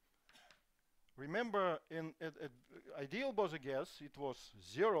 Remember, in ideal Bose gas, it was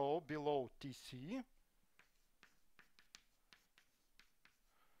 0 below Tc.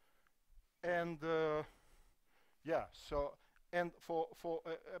 And yeah, so, and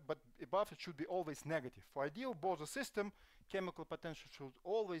but above it should be always negative. For ideal Bose system, chemical potential should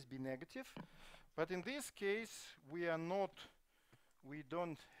always be negative. But in this case, we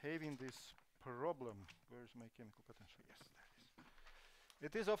don't having this problem. Where is my chemical potential? Yes, there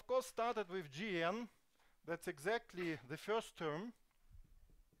it is. It is, of course, started with Gn. That's exactly the first term.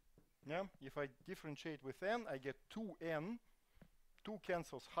 Yeah, if I differentiate with n, I get 2n. 2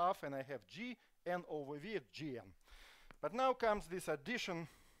 cancels half, and I have g, n over v at Gn. But now comes this addition.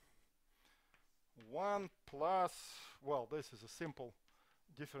 1 plus, well, this is a simple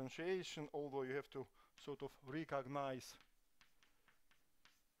differentiation, although you have to sort of recognize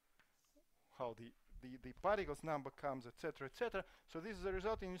how the particles number comes, etc., etc. So this is the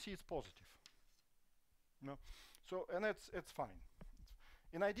result, and you see it's positive. No, so and it's fine.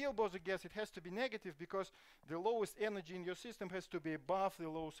 In ideal Bose gas, it has to be negative because the lowest energy in your system has to be above the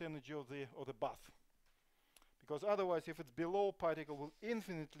lowest energy of the bath. Because otherwise, if it's below, particle will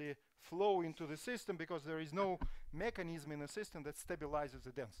infinitely flow into the system because there is no mechanism in the system that stabilizes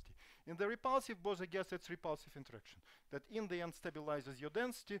the density. In the repulsive Bose gas, it's repulsive interaction that in the end stabilizes your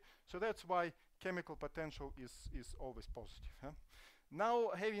density. So that's why chemical potential is always positive. Huh?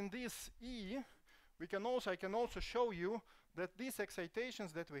 Now having this E, I can also show you that these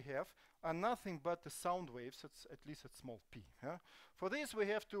excitations that we have are nothing but the sound waves, at least at small p. Yeah? For this we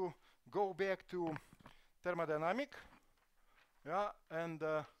have to go back to thermodynamic. Yeah, and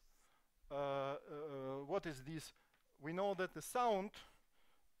what is this? We know that the sound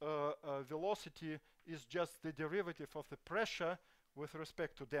velocity is just the derivative of the pressure with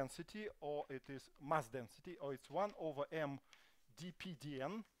respect to density, or it is mass density, or it's 1 over m dp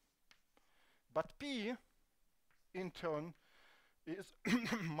dn. But p, in turn, is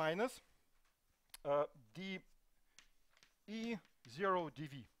minus d E0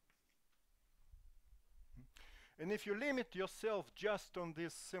 dV. And if you limit yourself just on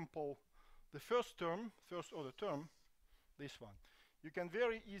this simple, the first order term, this one, you can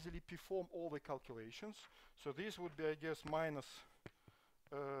very easily perform all the calculations. So this would be, I guess, minus,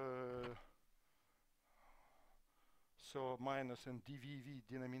 so minus and dVV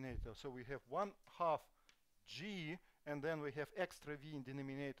denominator. So we have 1/2 g, and then we have extra v in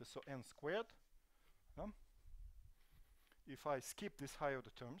denominator, so n squared. If I skip these higher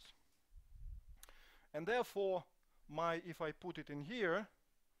order terms. And therefore, if I put it in here,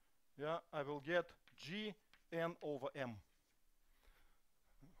 yeah, I will get g n over m.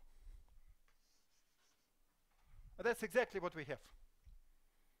 And that's exactly what we have.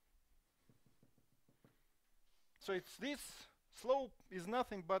 So it's this slope is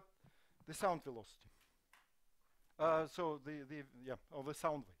nothing but the sound velocity. So of the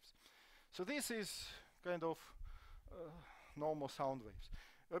sound waves. So this is kind of normal sound waves.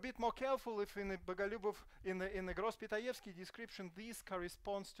 A bit more careful if in the Bogolyubov, in the Gross-Pitaevsky description, this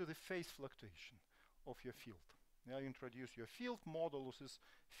corresponds to the phase fluctuation of your field. Yeah, you introduce your field, modulus is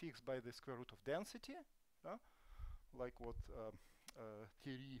fixed by the square root of density, like what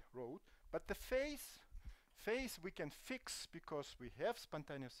Thierry wrote. But the phase we can fix because we have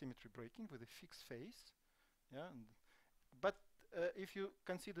spontaneous symmetry breaking with a fixed phase. Yeah, but if you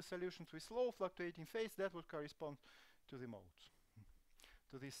consider solutions with slow fluctuating phase, that would correspond to the modes,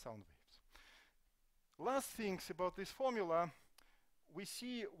 to these sound waves. Last things about this formula, we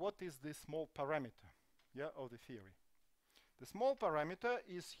see what is the small parameter, yeah, of the theory. The small parameter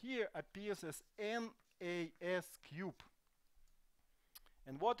is here appears as NAS cube.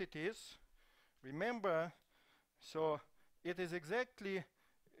 And what it is, remember, so it is exactly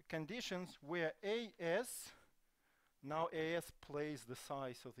conditions where AS, now AS plays the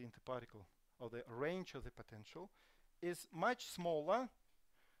size of the interparticle, or the range of the potential, is much smaller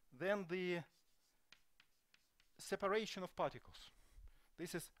than the separation of particles.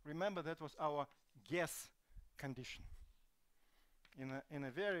 This is, remember, that was our guess condition in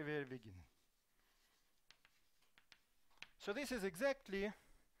a very, very beginning. So this is exactly,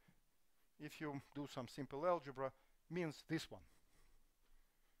 if you do some simple algebra, means this one.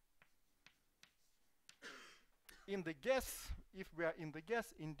 In the guess, if we are in the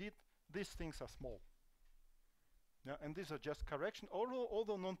guess, indeed, these things are small. Yeah, and these are just correction,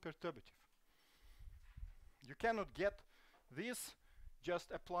 although non-perturbative. You cannot get this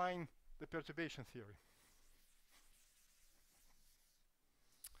just applying the perturbation theory.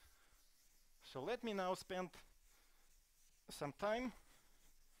 So let me now spend some time.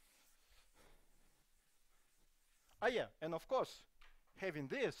 Yeah, and of course, having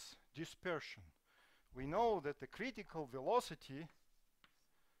this dispersion, we know that the critical velocity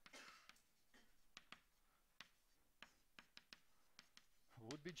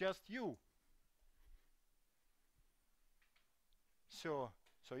would be just u. So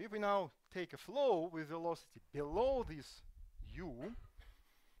if we now take a flow with velocity below this u,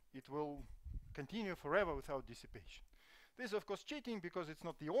 it will continue forever without dissipation. This is of course cheating because it's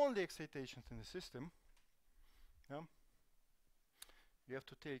not the only excitations in the system. Yeah? You have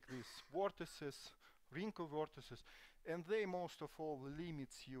to take these vortices, ring of vortices, and they most of all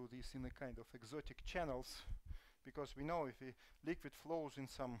limits you this in a kind of exotic channels, because we know if the liquid flows in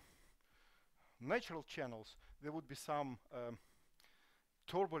some natural channels, there would be some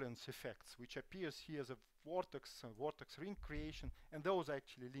turbulence effects, which appears here as a vortex ring creation, and those are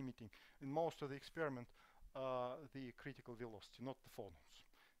actually limiting in most of the experiment the critical velocity, not the phonons.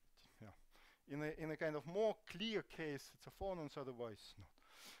 Yeah. In a kind of more clear case, it's a phonons, otherwise not.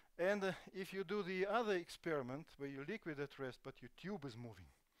 And if you do the other experiment where you liquid at rest but your tube is moving,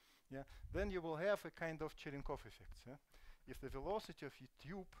 yeah, then you will have a kind of Cherenkov effects. Yeah? If the velocity of your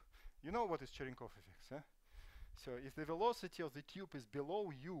tube, you know what is Cherenkov effects. Yeah? So if the velocity of the tube is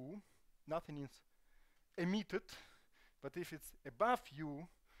below u, nothing is emitted, but if it's above u,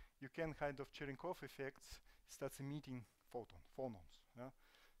 you can kind of Cherenkov effects starts emitting phonons. Yeah?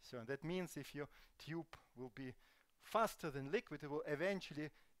 So that means if your tube will be faster than liquid, it will eventually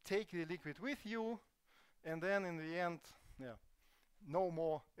take the liquid with you, and then in the end, yeah, no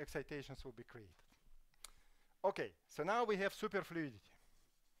more excitations will be created. Okay, so now we have superfluidity.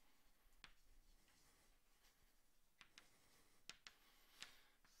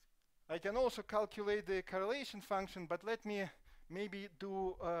 I can also calculate the correlation function, but let me maybe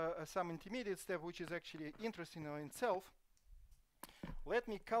do some intermediate step, which is actually interesting in itself. Let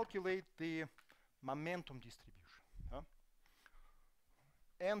me calculate the momentum distribution.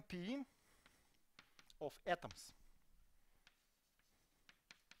 NP of atoms.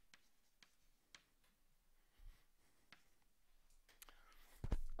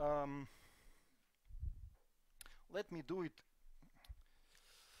 Let me do it,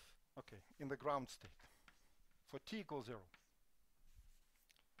 okay, in the ground state for t equals 0.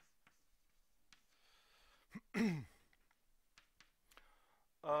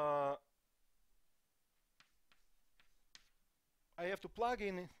 I have to plug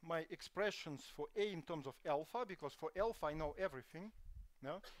in my expressions for A in terms of alpha, because for alpha I know everything.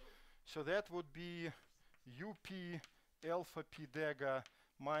 No? So that would be UP alpha P dagger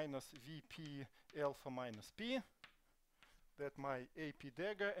minus VP alpha minus P. That's my AP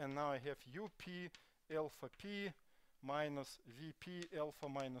dagger, and now I have UP alpha P minus VP alpha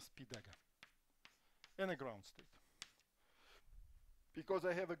minus P dagger in a ground state. Because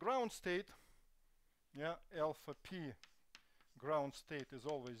I have a ground state, yeah, alpha P ground state is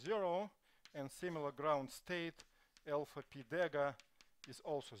always 0, and similar ground state alpha P dagger is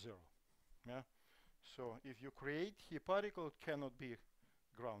also 0. Yeah? So if you create here particle, it cannot be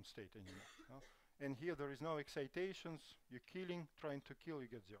ground state anymore. And here there is no excitations, you're killing, trying to kill, you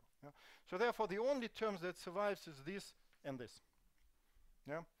get 0. Yeah? So therefore the only terms that survives is this and this.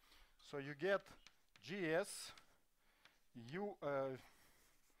 Yeah? So you get GS,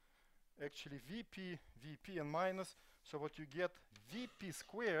 actually VP, VP and minus, so what you get VP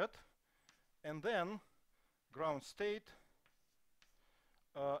squared, and then ground state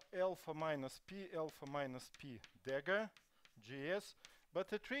alpha minus P dagger, GS. But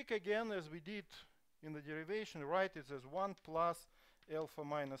the trick again, as we did in the derivation, write it as 1 plus alpha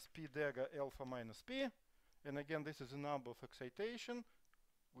minus P dagger alpha minus P. And again, this is a number of excitation,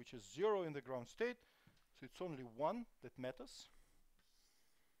 which is 0 in the ground state. So it's only 1 that matters.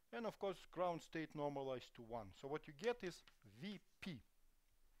 And of course, ground state normalized to 1. So what you get is VP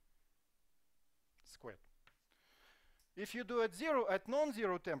squared. If you do at 0, at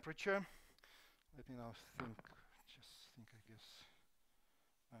non-zero temperature, let me now think, I guess,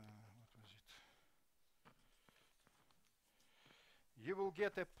 what was it? You will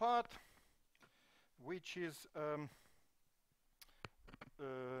get a part which is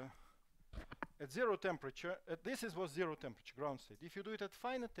at 0 temperature. This was 0 temperature, ground state. If you do it at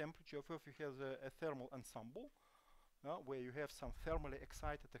finer temperature, if you have a thermal ensemble, where you have some thermally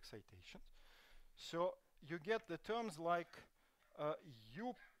excited excitations, so you get the terms like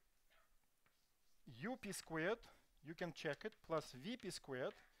UP squared, you can check it, plus VP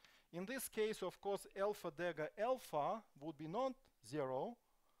squared. In this case, of course, alpha dagger alpha would be not 0.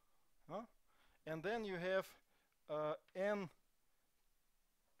 And then you have NP,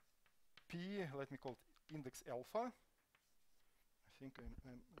 let me call it index alpha. I think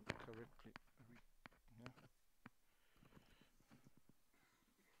I'm correctly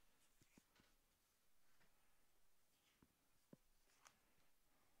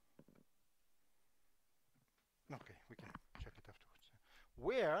okay, we can check it afterwards.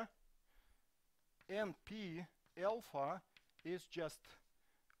 Where NP alpha is just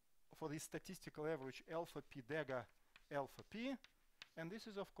for the statistical average alpha P dagger alpha P, and this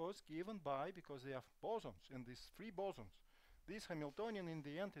is of course given by, because they have bosons, and these free bosons. This Hamiltonian in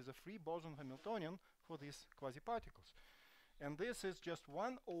the end is a free boson Hamiltonian for these quasi-particles. And this is just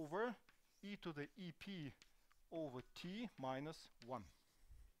 1 over e to the EP over t minus 1.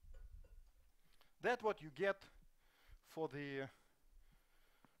 That's what you get for the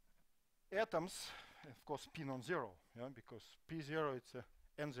atoms, of course p non-zero, because p0 it's a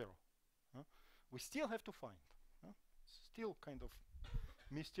n0. We still have to find. Still kind of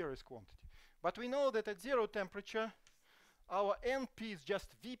mysterious quantity. But we know that at 0 temperature, our NP is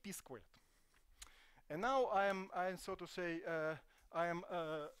just VP squared. And now I am so to say,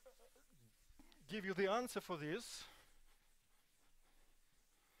 give you the answer for this.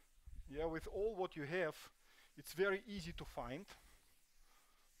 Yeah, with all what you have, it's very easy to find.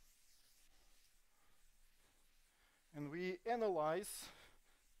 And we analyze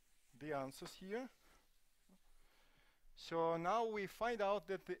the answers here. So now we find out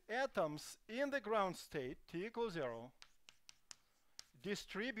that the atoms in the ground state, t equals 0,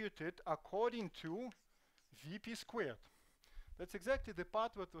 distributed according to Vp squared. That's exactly the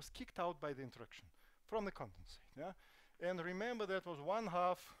part that was kicked out by the interaction from the condensate. Yeah? And remember that was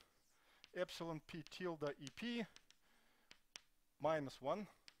 1/2 epsilon p tilde EP minus 1.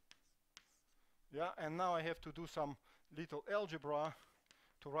 Yeah, and now I have to do some little algebra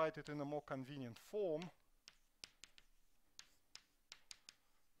to write it in a more convenient form.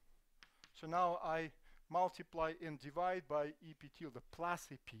 So now I multiply and divide by EP tilde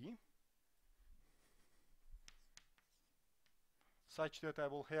plus EP, such that I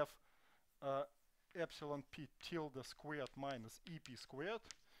will have epsilon p tilde squared minus EP squared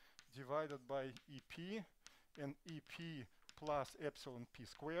divided by EP and EP plus epsilon p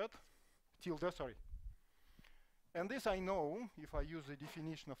squared tilde, sorry. And this I know, if I use the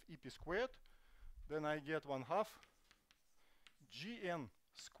definition of EP squared, then I get 1/2 GN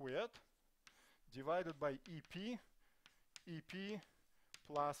squared divided by EP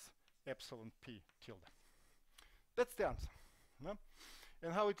plus epsilon p tilde. That's the answer. No?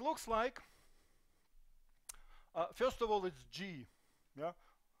 And how it looks like, first of all, it's G. Yeah?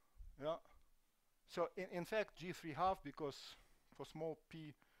 Yeah. So in fact, G3/2, because for small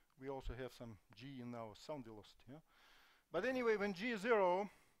p, we also have some G in our sound velocity. Yeah? But anyway, when G is 0,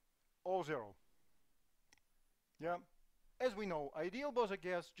 O 0. Yeah? As we know, ideal Bose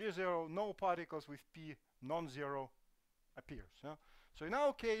gas, G0, no particles with P non-zero appears. Yeah? So in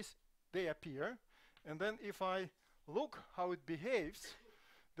our case, they appear. And then if I look how it behaves,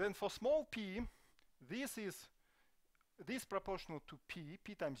 then for small p, this is proportional to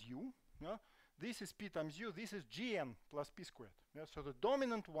p times u. Yeah? This is p times u. This is gn plus p squared. Yeah? So the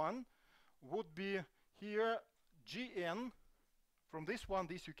dominant one would be here gn. From this one,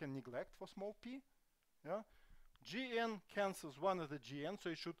 this you can neglect for small p. Yeah? Gn cancels one of the gn, so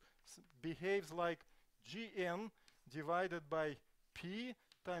it should behave like gn divided by p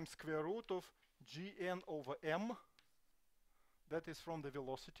times square root of gn over m. That is from the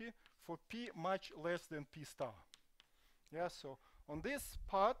velocity for p much less than p star. Yeah, so on this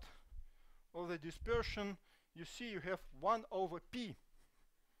part of the dispersion, you see you have 1 over p,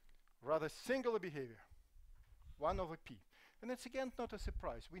 rather singular behavior, 1 over p. And it's again not a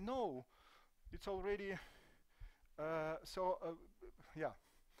surprise. We know it's already, yeah.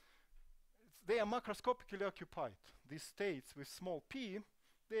 They are macroscopically occupied. These states with small p,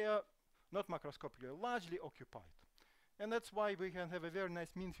 they are not macroscopically, largely occupied. And that's why we can have a very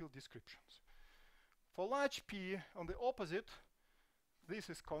nice mean field descriptions. For large p, on the opposite, this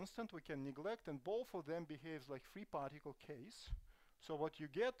is constant, we can neglect, and both of them behaves like free particle case. So what you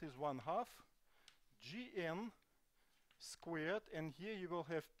get is 1/2 gn squared, and here you will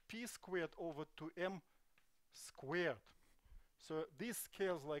have p squared over 2m squared. So this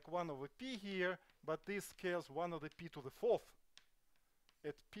scales like 1 over p here, but this scales 1 over p to the 4th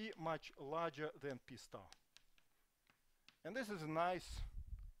at p much larger than p star. And this is a nice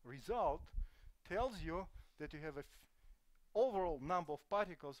result, tells you that you have a overall number of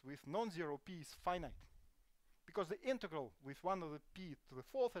particles with non-zero p is finite, because the integral with 1 over p to the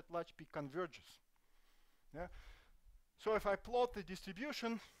 4th at large p converges. Yeah? So if I plot the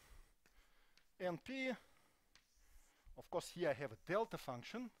distribution np, of course here I have a delta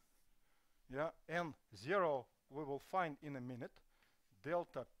function, yeah, n0 we will find in a minute,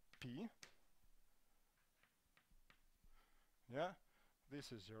 delta p, yeah,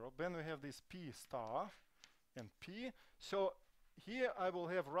 this is 0. Then we have this p star and p. So here I will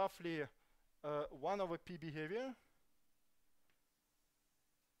have roughly 1 over p behavior,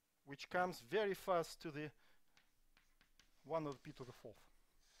 which comes very fast to the 1 over p to the 4th.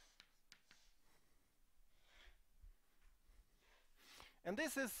 And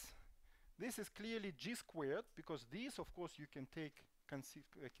this is clearly g squared, because these, of course, you can take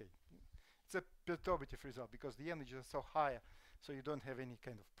okay. It's a perturbative result because the energies are so high, so you don't have any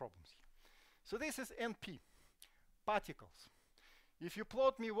kind of problems here. So this is np, particles. If you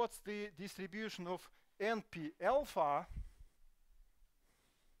plot me what's the distribution of np alpha,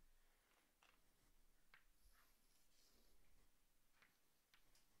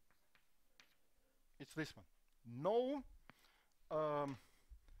 it's this one. No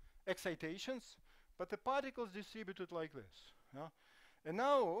excitations, but the particles distributed like this. Yeah? And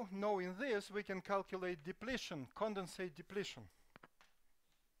now, knowing this, we can calculate depletion, condensate depletion.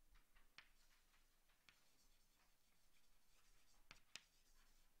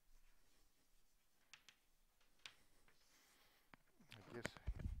 I guess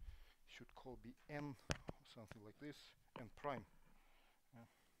I should call B n or something like this, n prime. Yeah.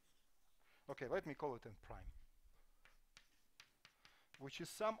 Okay, let me call it n prime, which is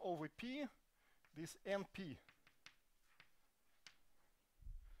sum over p, this np.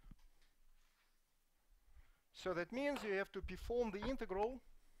 So that means you have to perform the integral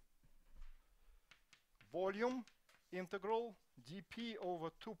volume integral dp over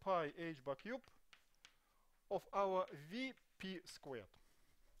 2 pi h bar cube of our vp squared.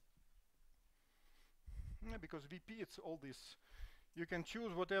 Because vp, it's all this. You can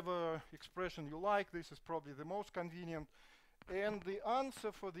choose whatever expression you like. This is probably the most convenient. And the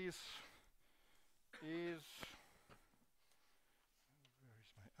answer for this is, where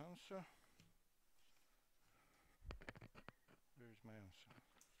is my answer? Where is my answer?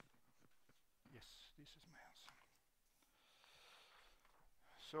 Yes, this is my answer.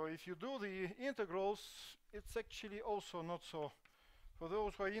 So if you do the integrals, it's actually also not so. For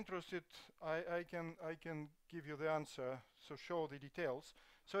those who are interested, I can give you the answer, so show the details.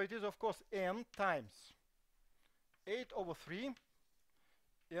 So it is, of course, n times 8 over 3,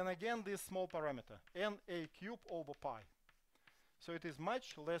 and again this small parameter, na cube over pi. So it is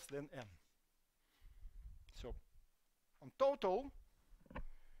much less than n. So on total,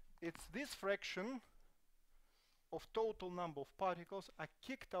 it's this fraction of total number of particles are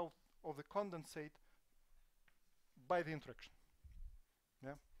kicked out of the condensate by the interaction.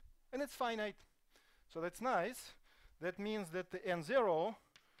 Yeah, and it's finite, so that's nice. That means that the n0,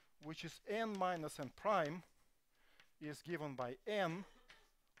 which is n minus n prime, is given by n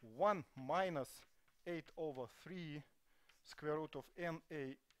 1 minus 8 over 3 square root of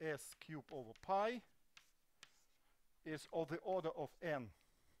nas cube over pi is of the order of n.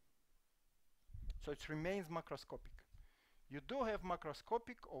 So it remains macroscopic. You do have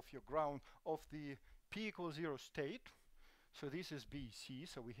macroscopic of your ground of the p equals 0 state. So this is BC,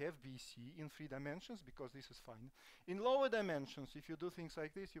 so we have BC in 3 dimensions because this is fine. In lower dimensions, if you do things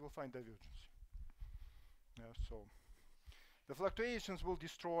like this, you will find divergence. Yeah, so the fluctuations will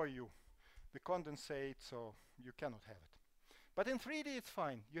destroy you, the condensate, so you cannot have it. But in 3D it's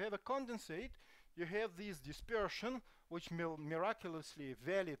fine. You have a condensate, you have this dispersion, which miraculously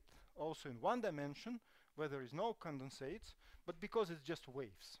valid also in 1 dimension, where there is no condensates, but because it's just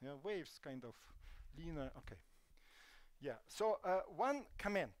waves. Yeah, waves kind of linear, okay. Yeah, so one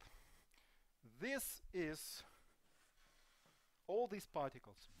comment. This is, all these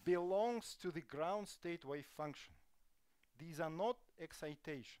particles belongs to the ground state wave function. These are not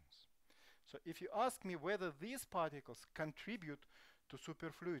excitations. So if you ask me whether these particles contribute to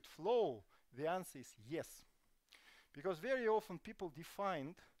superfluid flow, the answer is yes. Because very often people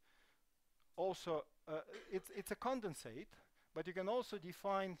defined also, it's a condensate, but you can also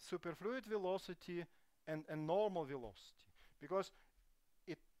define superfluid velocity and normal velocity, because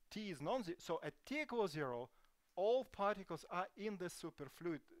t is non-zero. So at t equals 0, all particles are in the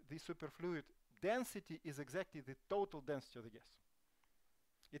superfluid. The superfluid density is exactly the total density of the gas.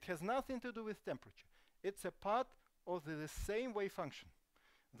 It has nothing to do with temperature. It's a part of the same wave function.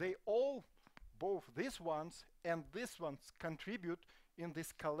 They all, both these ones and these ones, contribute in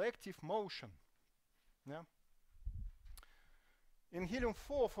this collective motion. Yeah. In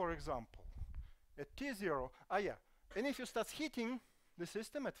helium-4, for example, at T0, and if you start heating the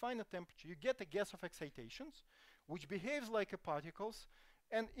system at finite temperature, you get a gas of excitations, which behaves like a particles,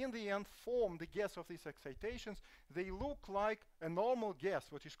 and in the end form the gas of these excitations. They look like a normal gas,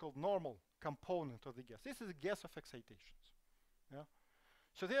 what is called normal component of the gas. This is a gas of excitations. Yeah?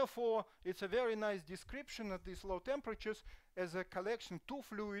 So therefore, it's a very nice description at these low temperatures as a collection, 2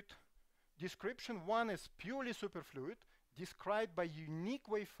 fluid description. One is purely superfluid, described by unique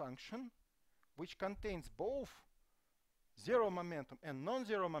wave function, which contains both zero momentum and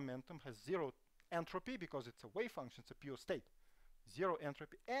non-zero momentum, has 0 entropy because it's a wave function, it's a pure state, 0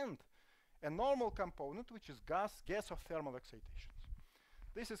 entropy, and a normal component, which is gas of thermal excitations.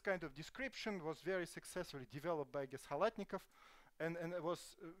 This is kind of description, was very successfully developed by Halatnikov, and it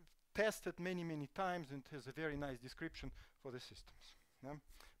was tested many times, and has a very nice description for the systems. Yeah?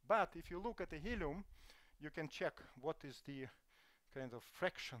 But if you look at the helium, you can check what is the kind of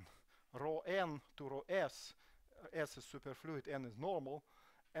fraction rho n to rho s. S is superfluid, n is normal,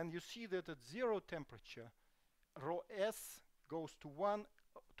 and you see that at 0 temperature, rho s goes to 1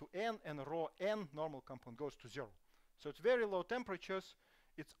 to n, and rho n normal component goes to 0. So it's very low temperatures.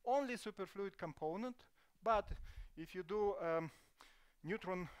 It's only superfluid component, but if you do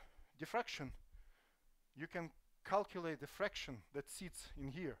neutron diffraction, you can calculate the fraction that sits in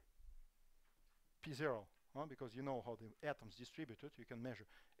here, P0, because you know how the atoms distributed, you can measure.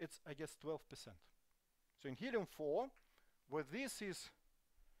 It's, I guess, 12%. So in helium-4, where this is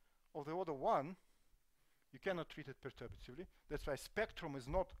of the order 1, you cannot treat it perturbatively. That's why spectrum is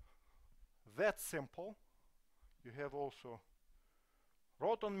not that simple. You have also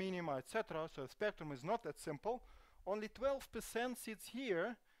Roton minima, etc. So the spectrum is not that simple. Only 12% sits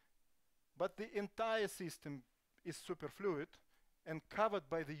here, but the entire system is superfluid and covered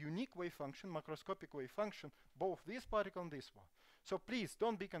by the unique wave function, macroscopic wave function, both this particle and this one. So please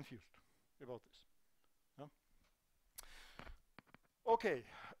don't be confused about this. Okay,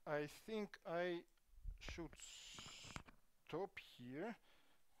 I think I should stop here.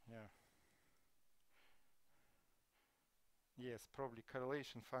 Yeah. Yes, probably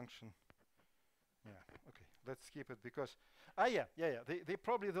correlation function. Yeah, okay, let's skip it because, yeah.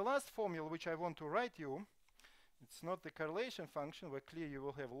 Probably the last formula which I want to write you, it's not the correlation function where clearly you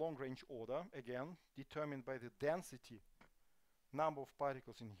will have long range order, again, determined by the density number of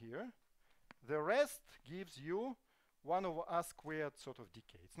particles in here. The rest gives you 1 over r squared sort of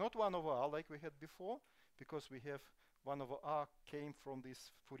decay. It's not 1 over r like we had before, because we have 1 over r came from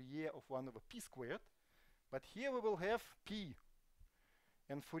this Fourier of 1 over p squared. But here we will have p.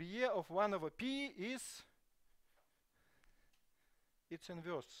 And Fourier of 1 over p is its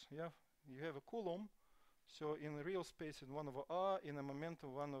inverse. Yeah, you have a Coulomb. So in the real space it's 1 over r, in a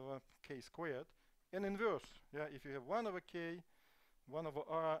momentum 1 over k squared. And inverse. Yeah, if you have 1 over k, 1 over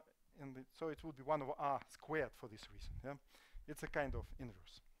r, and so it would be 1 over r squared for this reason. Yeah, it's a kind of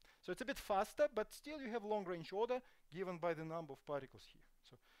inverse. So it's a bit faster, but still you have long range order given by the number of particles here.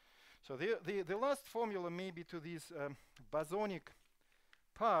 So the last formula maybe to this bosonic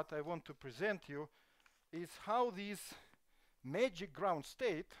part I want to present you is how this magic ground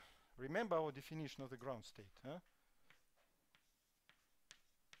state, remember our definition of the ground state,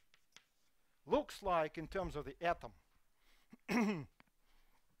 looks like in terms of the atom.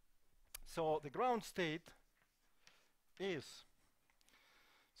 So the ground state is,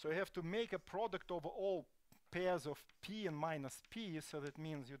 so you have to make a product over all pairs of p and minus p, so that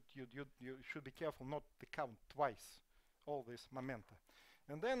means you should be careful not to count twice all this momenta.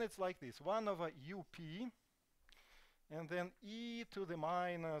 And then it's like this, 1 over up, and then e to the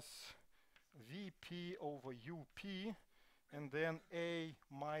minus vp over up, and then a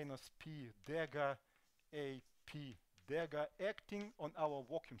minus p dagger ap dagger acting on our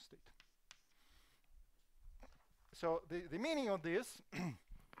vacuum state. So the meaning of this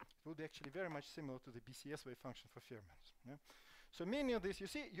would be actually very much similar to the BCS wave function for fermions. Yeah? So meaning of this, you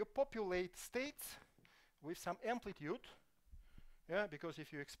see, you populate states with some amplitude, yeah, because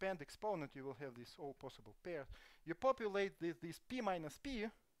if you expand exponent, you will have these all possible pairs. You populate these p minus p,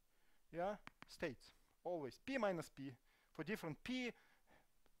 yeah, states, always p minus p for different p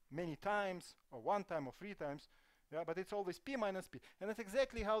many times, or 1 time or 3 times, yeah, but it's always p minus p. And that's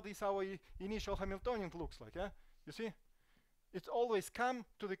exactly how this our initial Hamiltonian looks like, yeah? You see? It's always come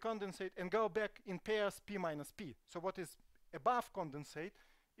to the condensate and go back in pairs p minus p. So what is above condensate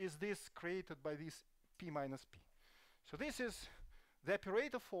is this created by this p minus p. So this is the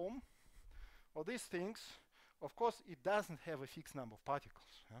operator form of these things. Of course, it doesn't have a fixed number of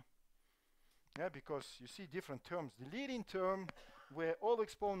particles. Yeah? Yeah, because you see different terms. The leading term, where all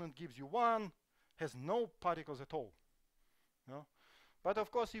exponent gives you 1, has no particles at all. Yeah? But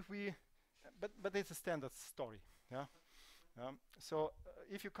of course, if we, but it's a standard story. Yeah. So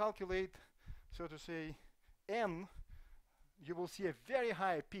if you calculate, so to say, n, you will see a very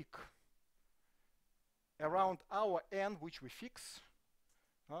high peak around our n, which we fix,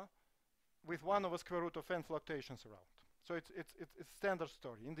 with 1 over square root of n fluctuations around. So it's standard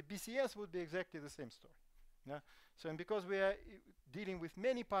story. In the BCS would be exactly the same story. Yeah. So and because we are dealing with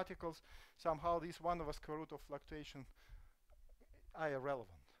many particles, somehow this 1 over square root of fluctuation are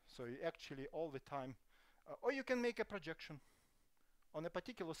irrelevant. So you actually all the time, or you can make a projection on a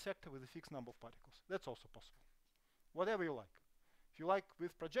particular sector with a fixed number of particles. That's also possible. Whatever you like. If you like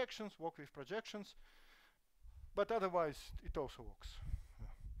with projections, work with projections. But otherwise, it also works.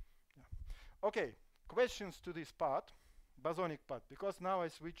 Yeah. Yeah. Okay, questions to this part, bosonic part, because now I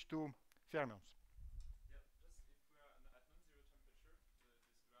switch to fermions. Yeah, just if we are at non-zero temperature,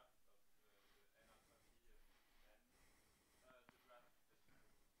 this graph of the n alpha p and the graph that you no, not the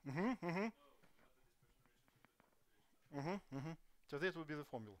dispersion relationship, but the population. So this would be the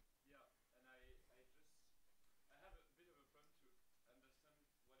formula. Yeah, and I have a bit of a problem to understand what is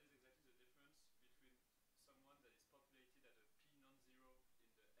exactly the difference between someone that is populated at a p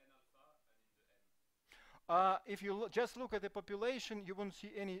non-zero in the n alpha and in the n. If you just look at the population, you won't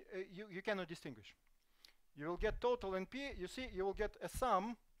see any, you cannot distinguish. You will get total NP, you see, you will get a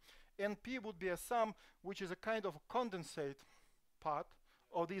sum. NP would be a sum, which is a kind of condensate part,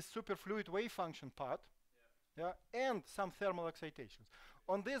 or this superfluid wave function part. Yeah, and some thermal excitations.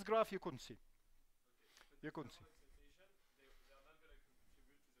 On this graph, you couldn't see. Okay, you couldn't see. They are not going to contribute to the superfluid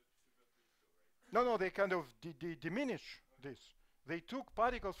flow, right? No, they kind of diminish this. They took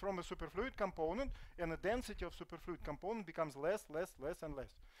particles from a superfluid component, and the density of superfluid component becomes less, and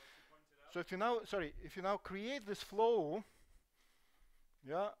less. So if you now create this flow,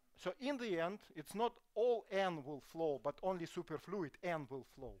 yeah, so in the end, it's not all n will flow, but only superfluid n will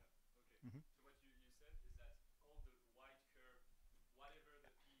flow. Okay. Mhm. So what you said is that all the white curve, whatever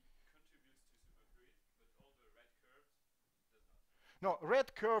the p contributes to superfluid, but all the red curves does not. No,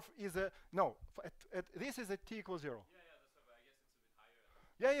 red curve is a, no, this is at t equals 0. Yeah, yeah, that's why, but I guess it's a bit higher.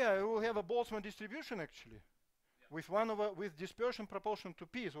 Yeah, yeah, it will have a Boltzmann distribution actually. Yeah. With with dispersion proportion to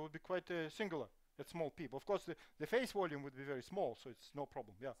p, so it would be quite singular at small p. But of course, the phase volume would be very small, so it's no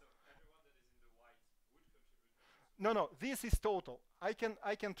problem. Yeah. So everyone that is in the white would contribute. No, no, this is total. I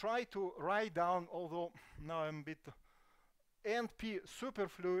can try to write down, although now I'm a bit NP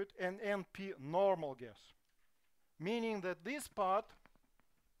superfluid and NP normal gas, meaning that this part,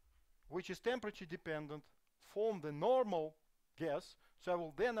 which is temperature dependent, form the normal gas. So I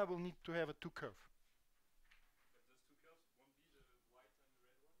will need to have a two curve. But those two curves won't be the white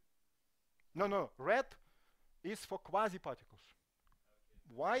and the red one? No, no, red is for quasi-particles,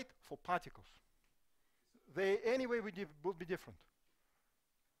 Okay. white for particles. They anyway would be different. Okay.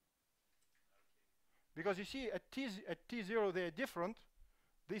 Because you see, at T0 they are different.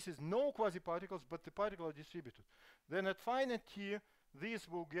 This is no quasi-particles, but the particles are distributed. Then at finite T, this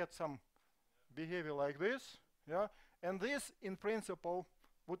will get some behavior like this, yeah. And this, in principle,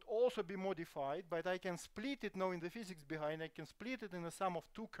 would also be modified, but I can split it now in the physics behind. I can split it in a sum of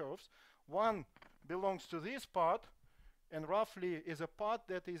two curves. One belongs to this part, and roughly is a part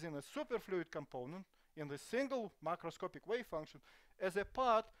that is in a superfluid component in the single macroscopic wave function, as a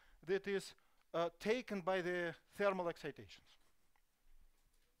part that is taken by the thermal excitations.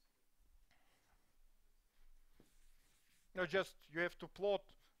 Now just you have to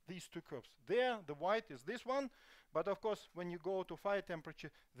plot these two curves. There, the white is this one, but of course, when you go to higher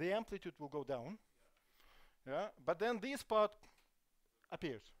temperature, the amplitude will go down. Yeah, but then this part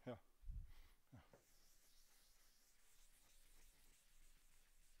appears. Yeah.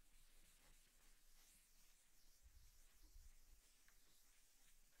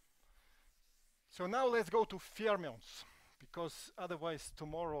 So now let's go to fermions, because otherwise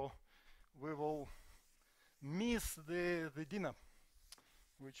tomorrow we will miss the dinner,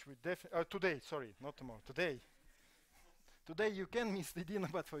 which we definitely, today, sorry, not tomorrow, today. Today you can miss the dinner,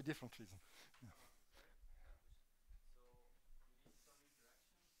 but for a different reason.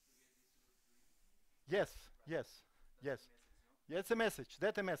 Yeah. Yes, yes, yes. Yeah, it's a message,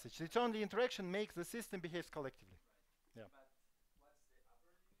 that's a message. It's only interaction makes the system behave collectively. Yeah. But what's the upper limit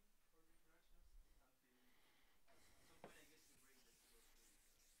for the interactions until at some point I guess you break the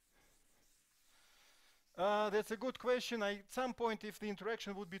superfluidity. That's a good question. At some point, if the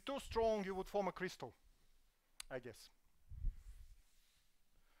interaction would be too strong, you would form a crystal, I guess.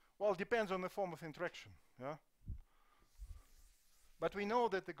 Well, it depends on the form of interaction. Yeah. But we know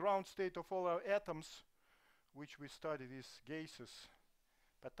that the ground state of all our atoms, which we study these gases,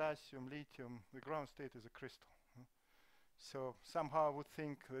 potassium, lithium, the ground state is a crystal. So somehow I would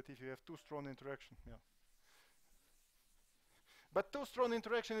think that if you have too strong interaction, yeah. But too strong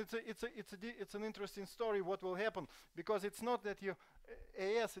interaction, it's an interesting story. What will happen? Because it's not that you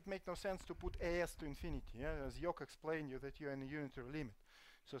AS. It makes no sense to put AS to infinity. Yeah, as Jok explained you that you're in a unitary limit.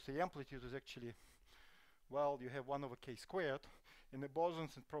 So the amplitude is actually, well, you have 1 over k squared. In the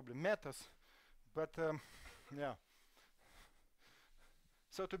bosons, it probably matters, but yeah.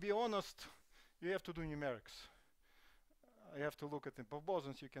 So to be honest, you have to do numerics. I have to look at the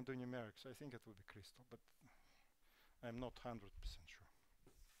bosons. You can do numerics. I think it will be crystal, but I'm not 100% sure.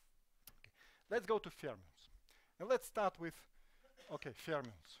 Okay. Let's go to fermions. And let's start with, okay,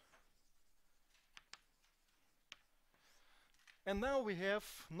 fermions. And now we have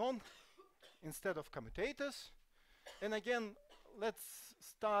instead of commutators. And again, let's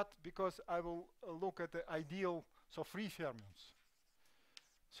start because I will look at the ideal, so free fermions.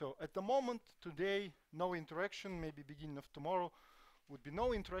 So at the moment, today, no interaction, maybe beginning of tomorrow, would be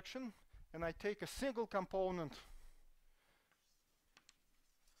no interaction. And I take a single component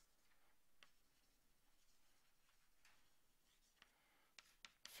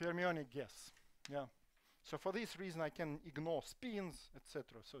fermionic gas. Yeah. So for this reason, I can ignore spins,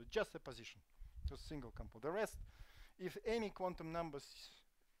 etc. So just a position, just single component. The rest, if any quantum numbers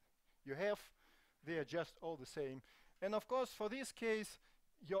you have, they are just all the same. And of course, for this case,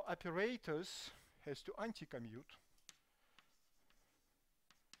 your operators has to anti-commute.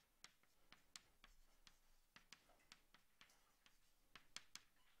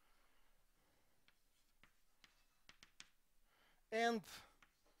 And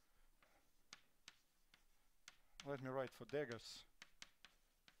let me write for daggers.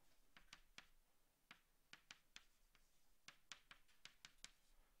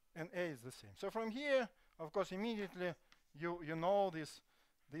 and A is the same. So from here, of course, immediately you know this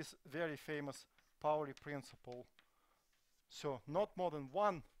very famous Pauli principle. So not more than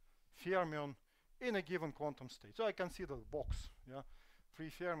one fermion in a given quantum state. So I consider the box, yeah, 3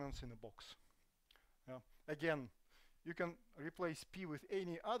 fermions in a box. Yeah. Again, you can replace P with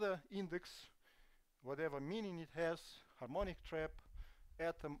any other index, whatever meaning it has, harmonic trap,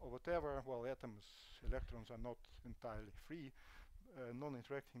 atom, or whatever. Well, atoms, electrons are not entirely free,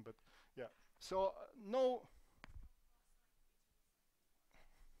 non-interacting, but yeah. So no.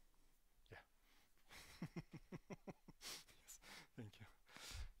 Yeah. Yes, thank you.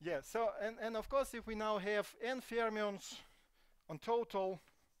 Yeah. So and of course, if we now have n fermions on total,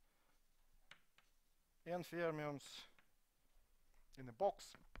 n fermions in a box,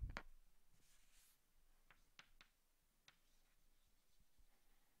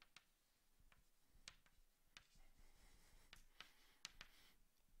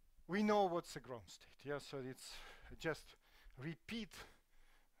 we know what's the ground state. Yeah, so it's just repeat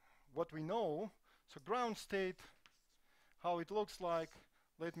what we know. So ground state, how it looks like.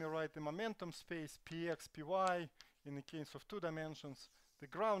 Let me write the momentum space px, py in the case of 2 dimensions. The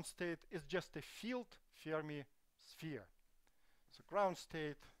ground state is just a field Fermi sphere. So ground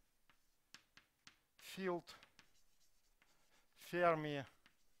state, field Fermi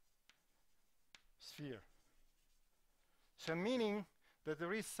sphere. So meaning that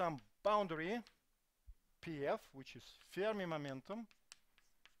there is some boundary Pf, which is Fermi momentum,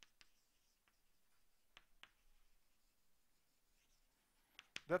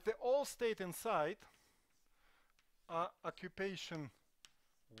 that the all state inside are occupation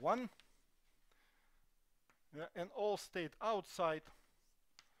 1, yeah, and all state outside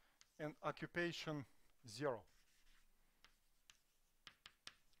and occupation 0.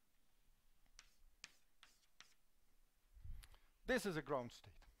 This is a ground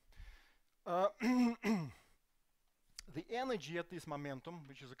state. The energy at this momentum,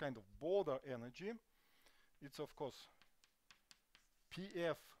 which is a kind of border energy, it's of course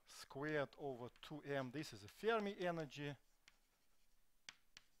Pf squared over 2m. This is a Fermi energy.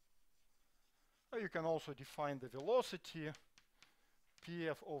 You can also define the velocity,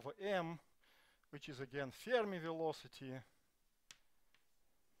 Pf over m, which is again Fermi velocity.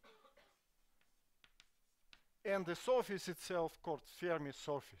 And the surface itself called Fermi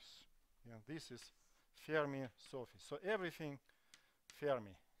surface. Yeah, this is Fermi surface. So everything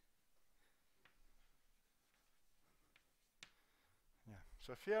Fermi. Yeah.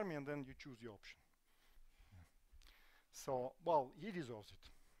 So Fermi, and then you choose the option. Yeah. So, well, he deserves it.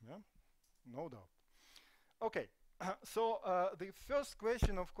 Yeah, no doubt. Okay. So the first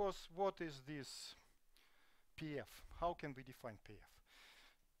question, of course, what is this Pf? How can we define Pf?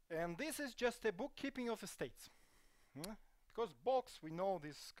 And this is just a bookkeeping of the states. Because box, we know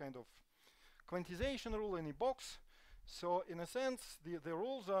this kind of quantization rule in a box. So in a sense, the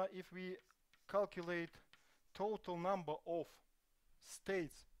rules are if we calculate total number of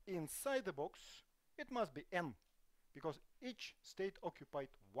states inside the box, it must be n, because each state occupied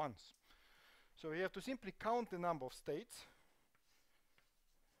once. So we have to simply count the number of states.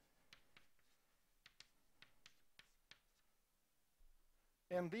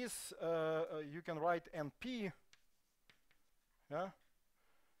 And this, you can write NP, yeah?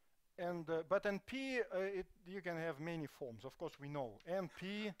 And, but NP, you can have many forms. Of course, we know.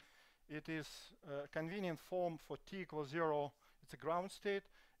 NP, it is a convenient form for t equals 0. It's a ground state.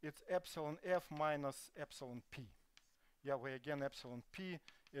 It's epsilon f minus epsilon p. Yeah, where again epsilon p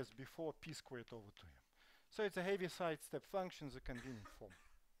is before p squared over 2m. So it's a Heaviside step function, it's a convenient form.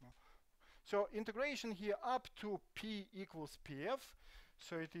 So integration here up to p equals pf.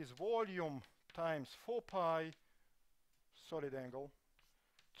 So it is volume times 4 pi solid angle,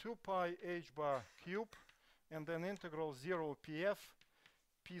 2 pi h bar cube, and then integral 0 pf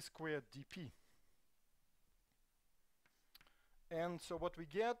p squared dp. And so what we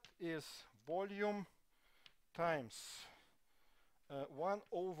get is volume times 1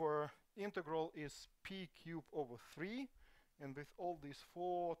 over integral is p cube over 3, and with all these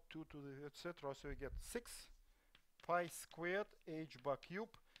 4, 2 to the etc., so we get 6 pi squared h bar cube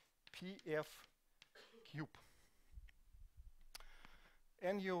pf cube.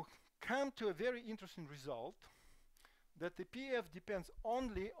 And you come to a very interesting result that the pf depends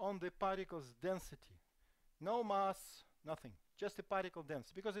only on the particle's density. No mass, nothing, just the particle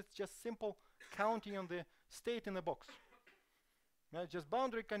density, because it's just simple counting on the state in the box. Just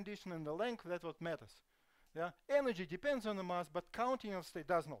boundary condition and the length, that's what matters. Yeah? Energy depends on the mass, but counting of state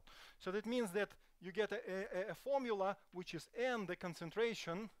does not. So that means that you get a formula which is n, the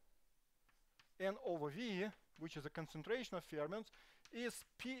concentration, n over v, which is the concentration of fermions, is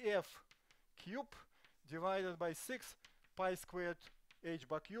PF cube divided by 6 pi squared h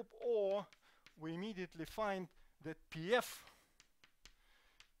bar cube, or we immediately find that PF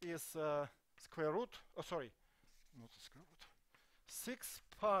is square root, oh sorry, not square root, 6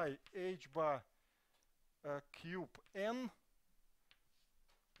 pi h bar cube n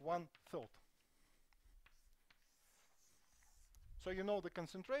 1/3. So you know the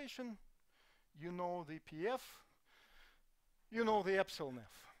concentration, you know the PF, you know the epsilon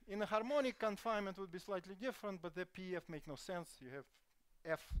f. In a harmonic confinement would be slightly different, but the PF make no sense. You have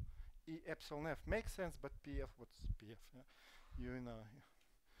F, E epsilon f makes sense, but PF, what's PF? Yeah? You know,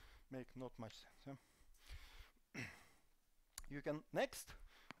 make not much sense. Yeah? You can, next,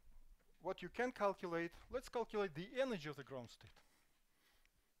 what you can calculate, let's calculate the energy of the ground state.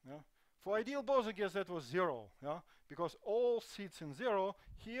 Yeah? For ideal Bose gas, that was 0, yeah? Because all sits in 0.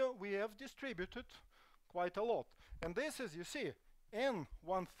 Here we have distributed quite a lot. And this is, you see, n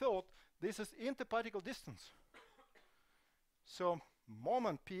 1/3, this is interparticle distance. So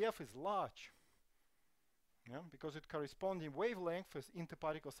moment PF is large, yeah? Because it corresponding wavelength is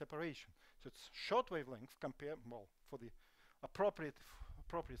interparticle separation. So it's short wavelength compared, well, for the appropriate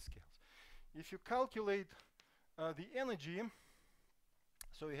scales. If you calculate the energy,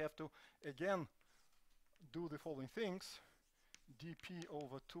 so you have to again do the following things: dp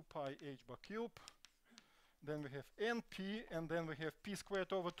over 2 pi h bar cube, then we have np, and then we have p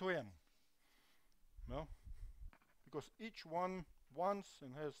squared over 2m. No? Because each one once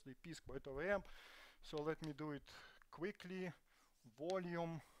and has the p squared over m. So let me do it quickly.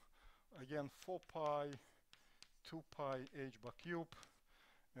 Volume, again 4 pi 2 pi h bar cube,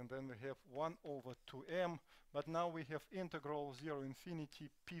 and then we have 1 over 2m, but now we have integral 0 infinity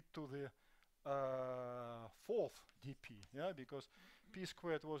p to the 4th dp, yeah, because p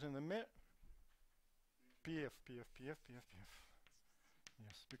squared was in the pf, yes,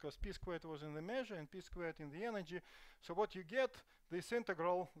 because p squared was in the measure and p squared in the energy. So what you get, this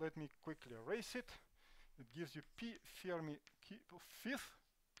integral, let me quickly erase it, it gives you p Fermi fifth,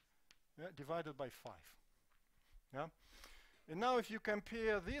 yeah, divided by 5. Yeah? And now if you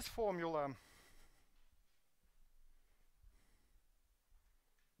compare this formula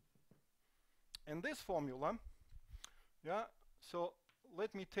and this formula, yeah, so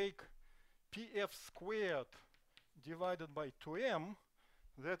let me take pf squared divided by 2m,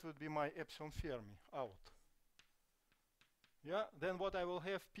 that would be my epsilon Fermi out. Yeah, then what I will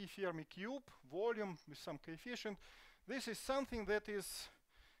have p Fermi cube, volume with some coefficient. This is something that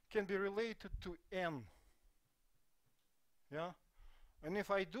can be related to n. Yeah, and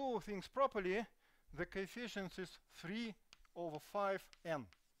if I do things properly, the coefficient is 3 over 5n.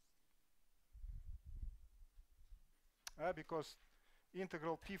 Because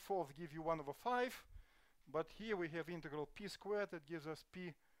integral p4 gives you 1 over 5, but here we have integral p squared that gives us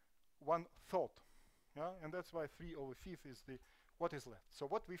p 1/3. Yeah? And that's why 3 over 5 is what is left. So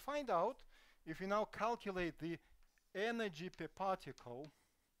what we find out, if we now calculate the energy per particle,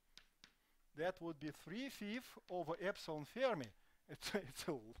 that would be 3/5 over epsilon Fermi. It's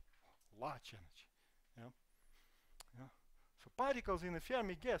a large energy. Yeah? Yeah? So particles in a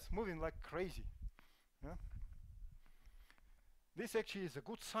Fermi gas moving like crazy. Yeah? This actually is a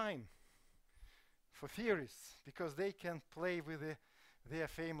good sign for theorists, because they can play with their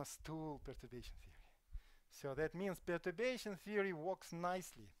famous tool, perturbation theory. So that means perturbation theory works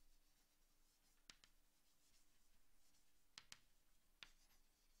nicely.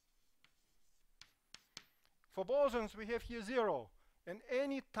 For bosons, we have here 0, and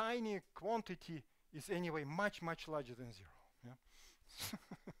any tiny quantity is anyway much, much larger than 0. Yeah?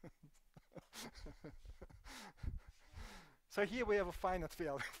 So here we have a finite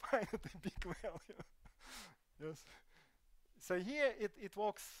value, finite big value. Yes. So here it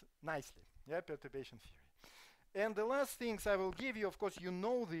works nicely, yeah, perturbation theory. And the last things I will give you, of course, you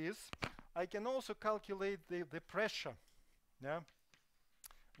know this. I can also calculate the pressure, yeah,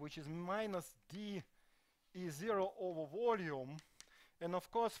 which is minus d E0 over volume. And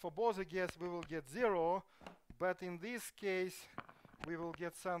of course, for Bose gas, we will get 0. But in this case, we will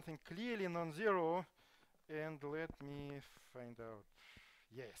get something clearly non-zero. And let me find out.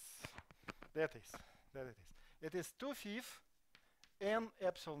 Yes, that is. It is 2/5 n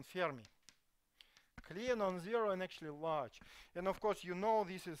epsilon Fermi. Clear non-zero and actually large. And of course, you know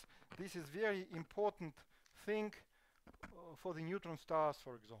this is very important thing for the neutron stars,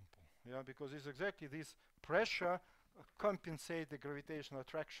 for example. Yeah, because it's exactly this pressure compensate the gravitational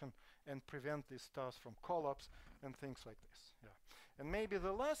attraction and prevent these stars from collapse and things like this. Yeah. And maybe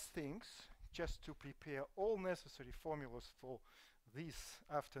the last things, just to prepare all necessary formulas for this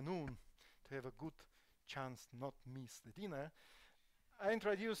afternoon to have a good chance not miss the dinner, I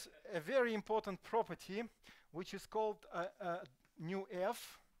introduce a very important property which is called nu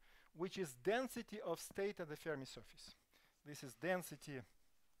F, which is density of state at the Fermi surface. This is density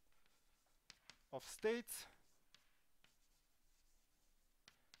of states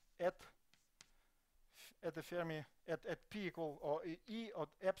at the Fermi at P equal or E or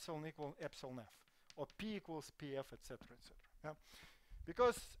epsilon equal epsilon F, or P equals PF, etc., etc. Yeah?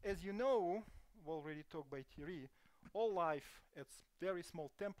 Because as you know, we already talked by Thierry, all life at very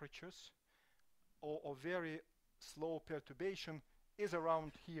small temperatures or very slow perturbation is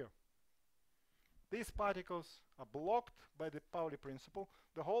around here. These particles are blocked by the Pauli principle.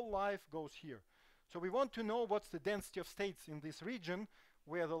 The whole life goes here. So we want to know what's the density of states in this region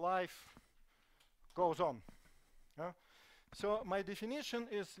where the life goes on. So my definition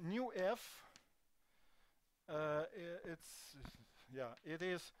is nu F. It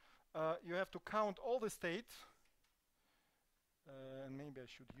is, you have to count all the states. And maybe I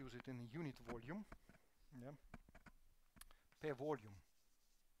should use it in a unit volume. Yeah. Per volume.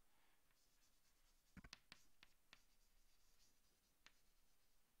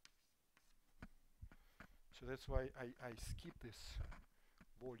 So that's why I skip this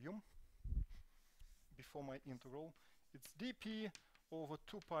volume before my integral. It's dp over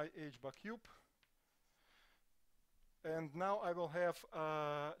 2 pi h bar cube. And now I will have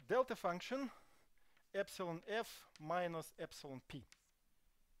delta function epsilon f minus epsilon p.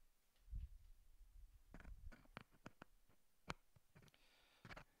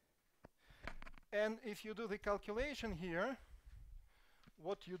 And if you do the calculation here,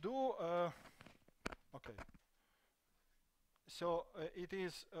 what you do, okay. So it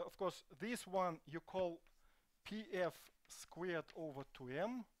is, of course, this one you call pf squared over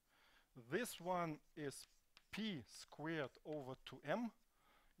 2m. This one is p squared over 2m.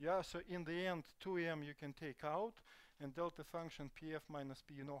 Yeah, so in the end, 2m you can take out, and delta function pf minus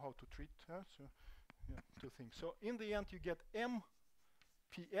p, you know how to treat. So yeah, two things. So in the end, you get m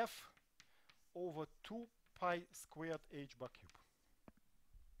pf over 2 pi squared h bar cube.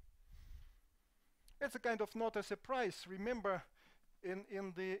 It's a kind of not a surprise. Remember,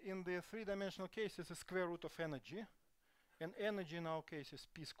 in the three-dimensional case, it's a square root of energy, and energy in our case is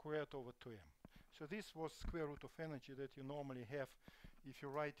p squared over 2m. So this was square root of energy that you normally have if you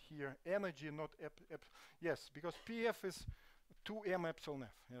write here energy, not yes, because pf is 2m epsilon f.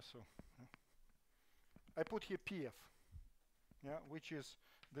 Yeah, so I put here pf, yeah, which is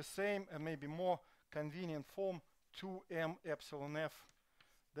the same and maybe more convenient form, 2m epsilon f.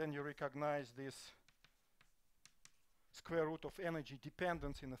 Then you recognize this square root of energy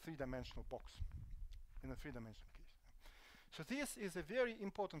dependence in a three-dimensional box, in a three-dimensional case. So this is a very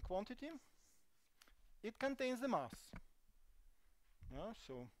important quantity. It contains the mass. Yeah,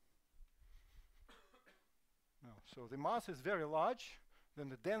 so the mass is very large, then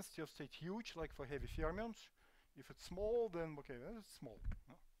the density of state huge, like for heavy fermions. If it's small, then okay, it's small.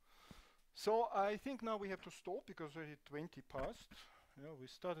 So I think now we have to stop because already 20 past. Yeah, we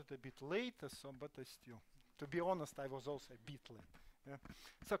started a bit late, so but I still, to be honest, I was also a bit late. Yeah.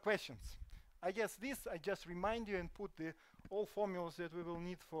 So questions. I guess this I just remind you and put the all formulas that we will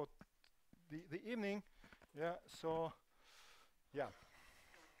need for the evening. Yeah. So yeah.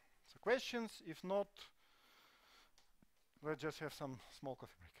 So questions. If not, let's just have some small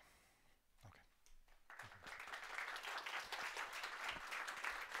coffee break.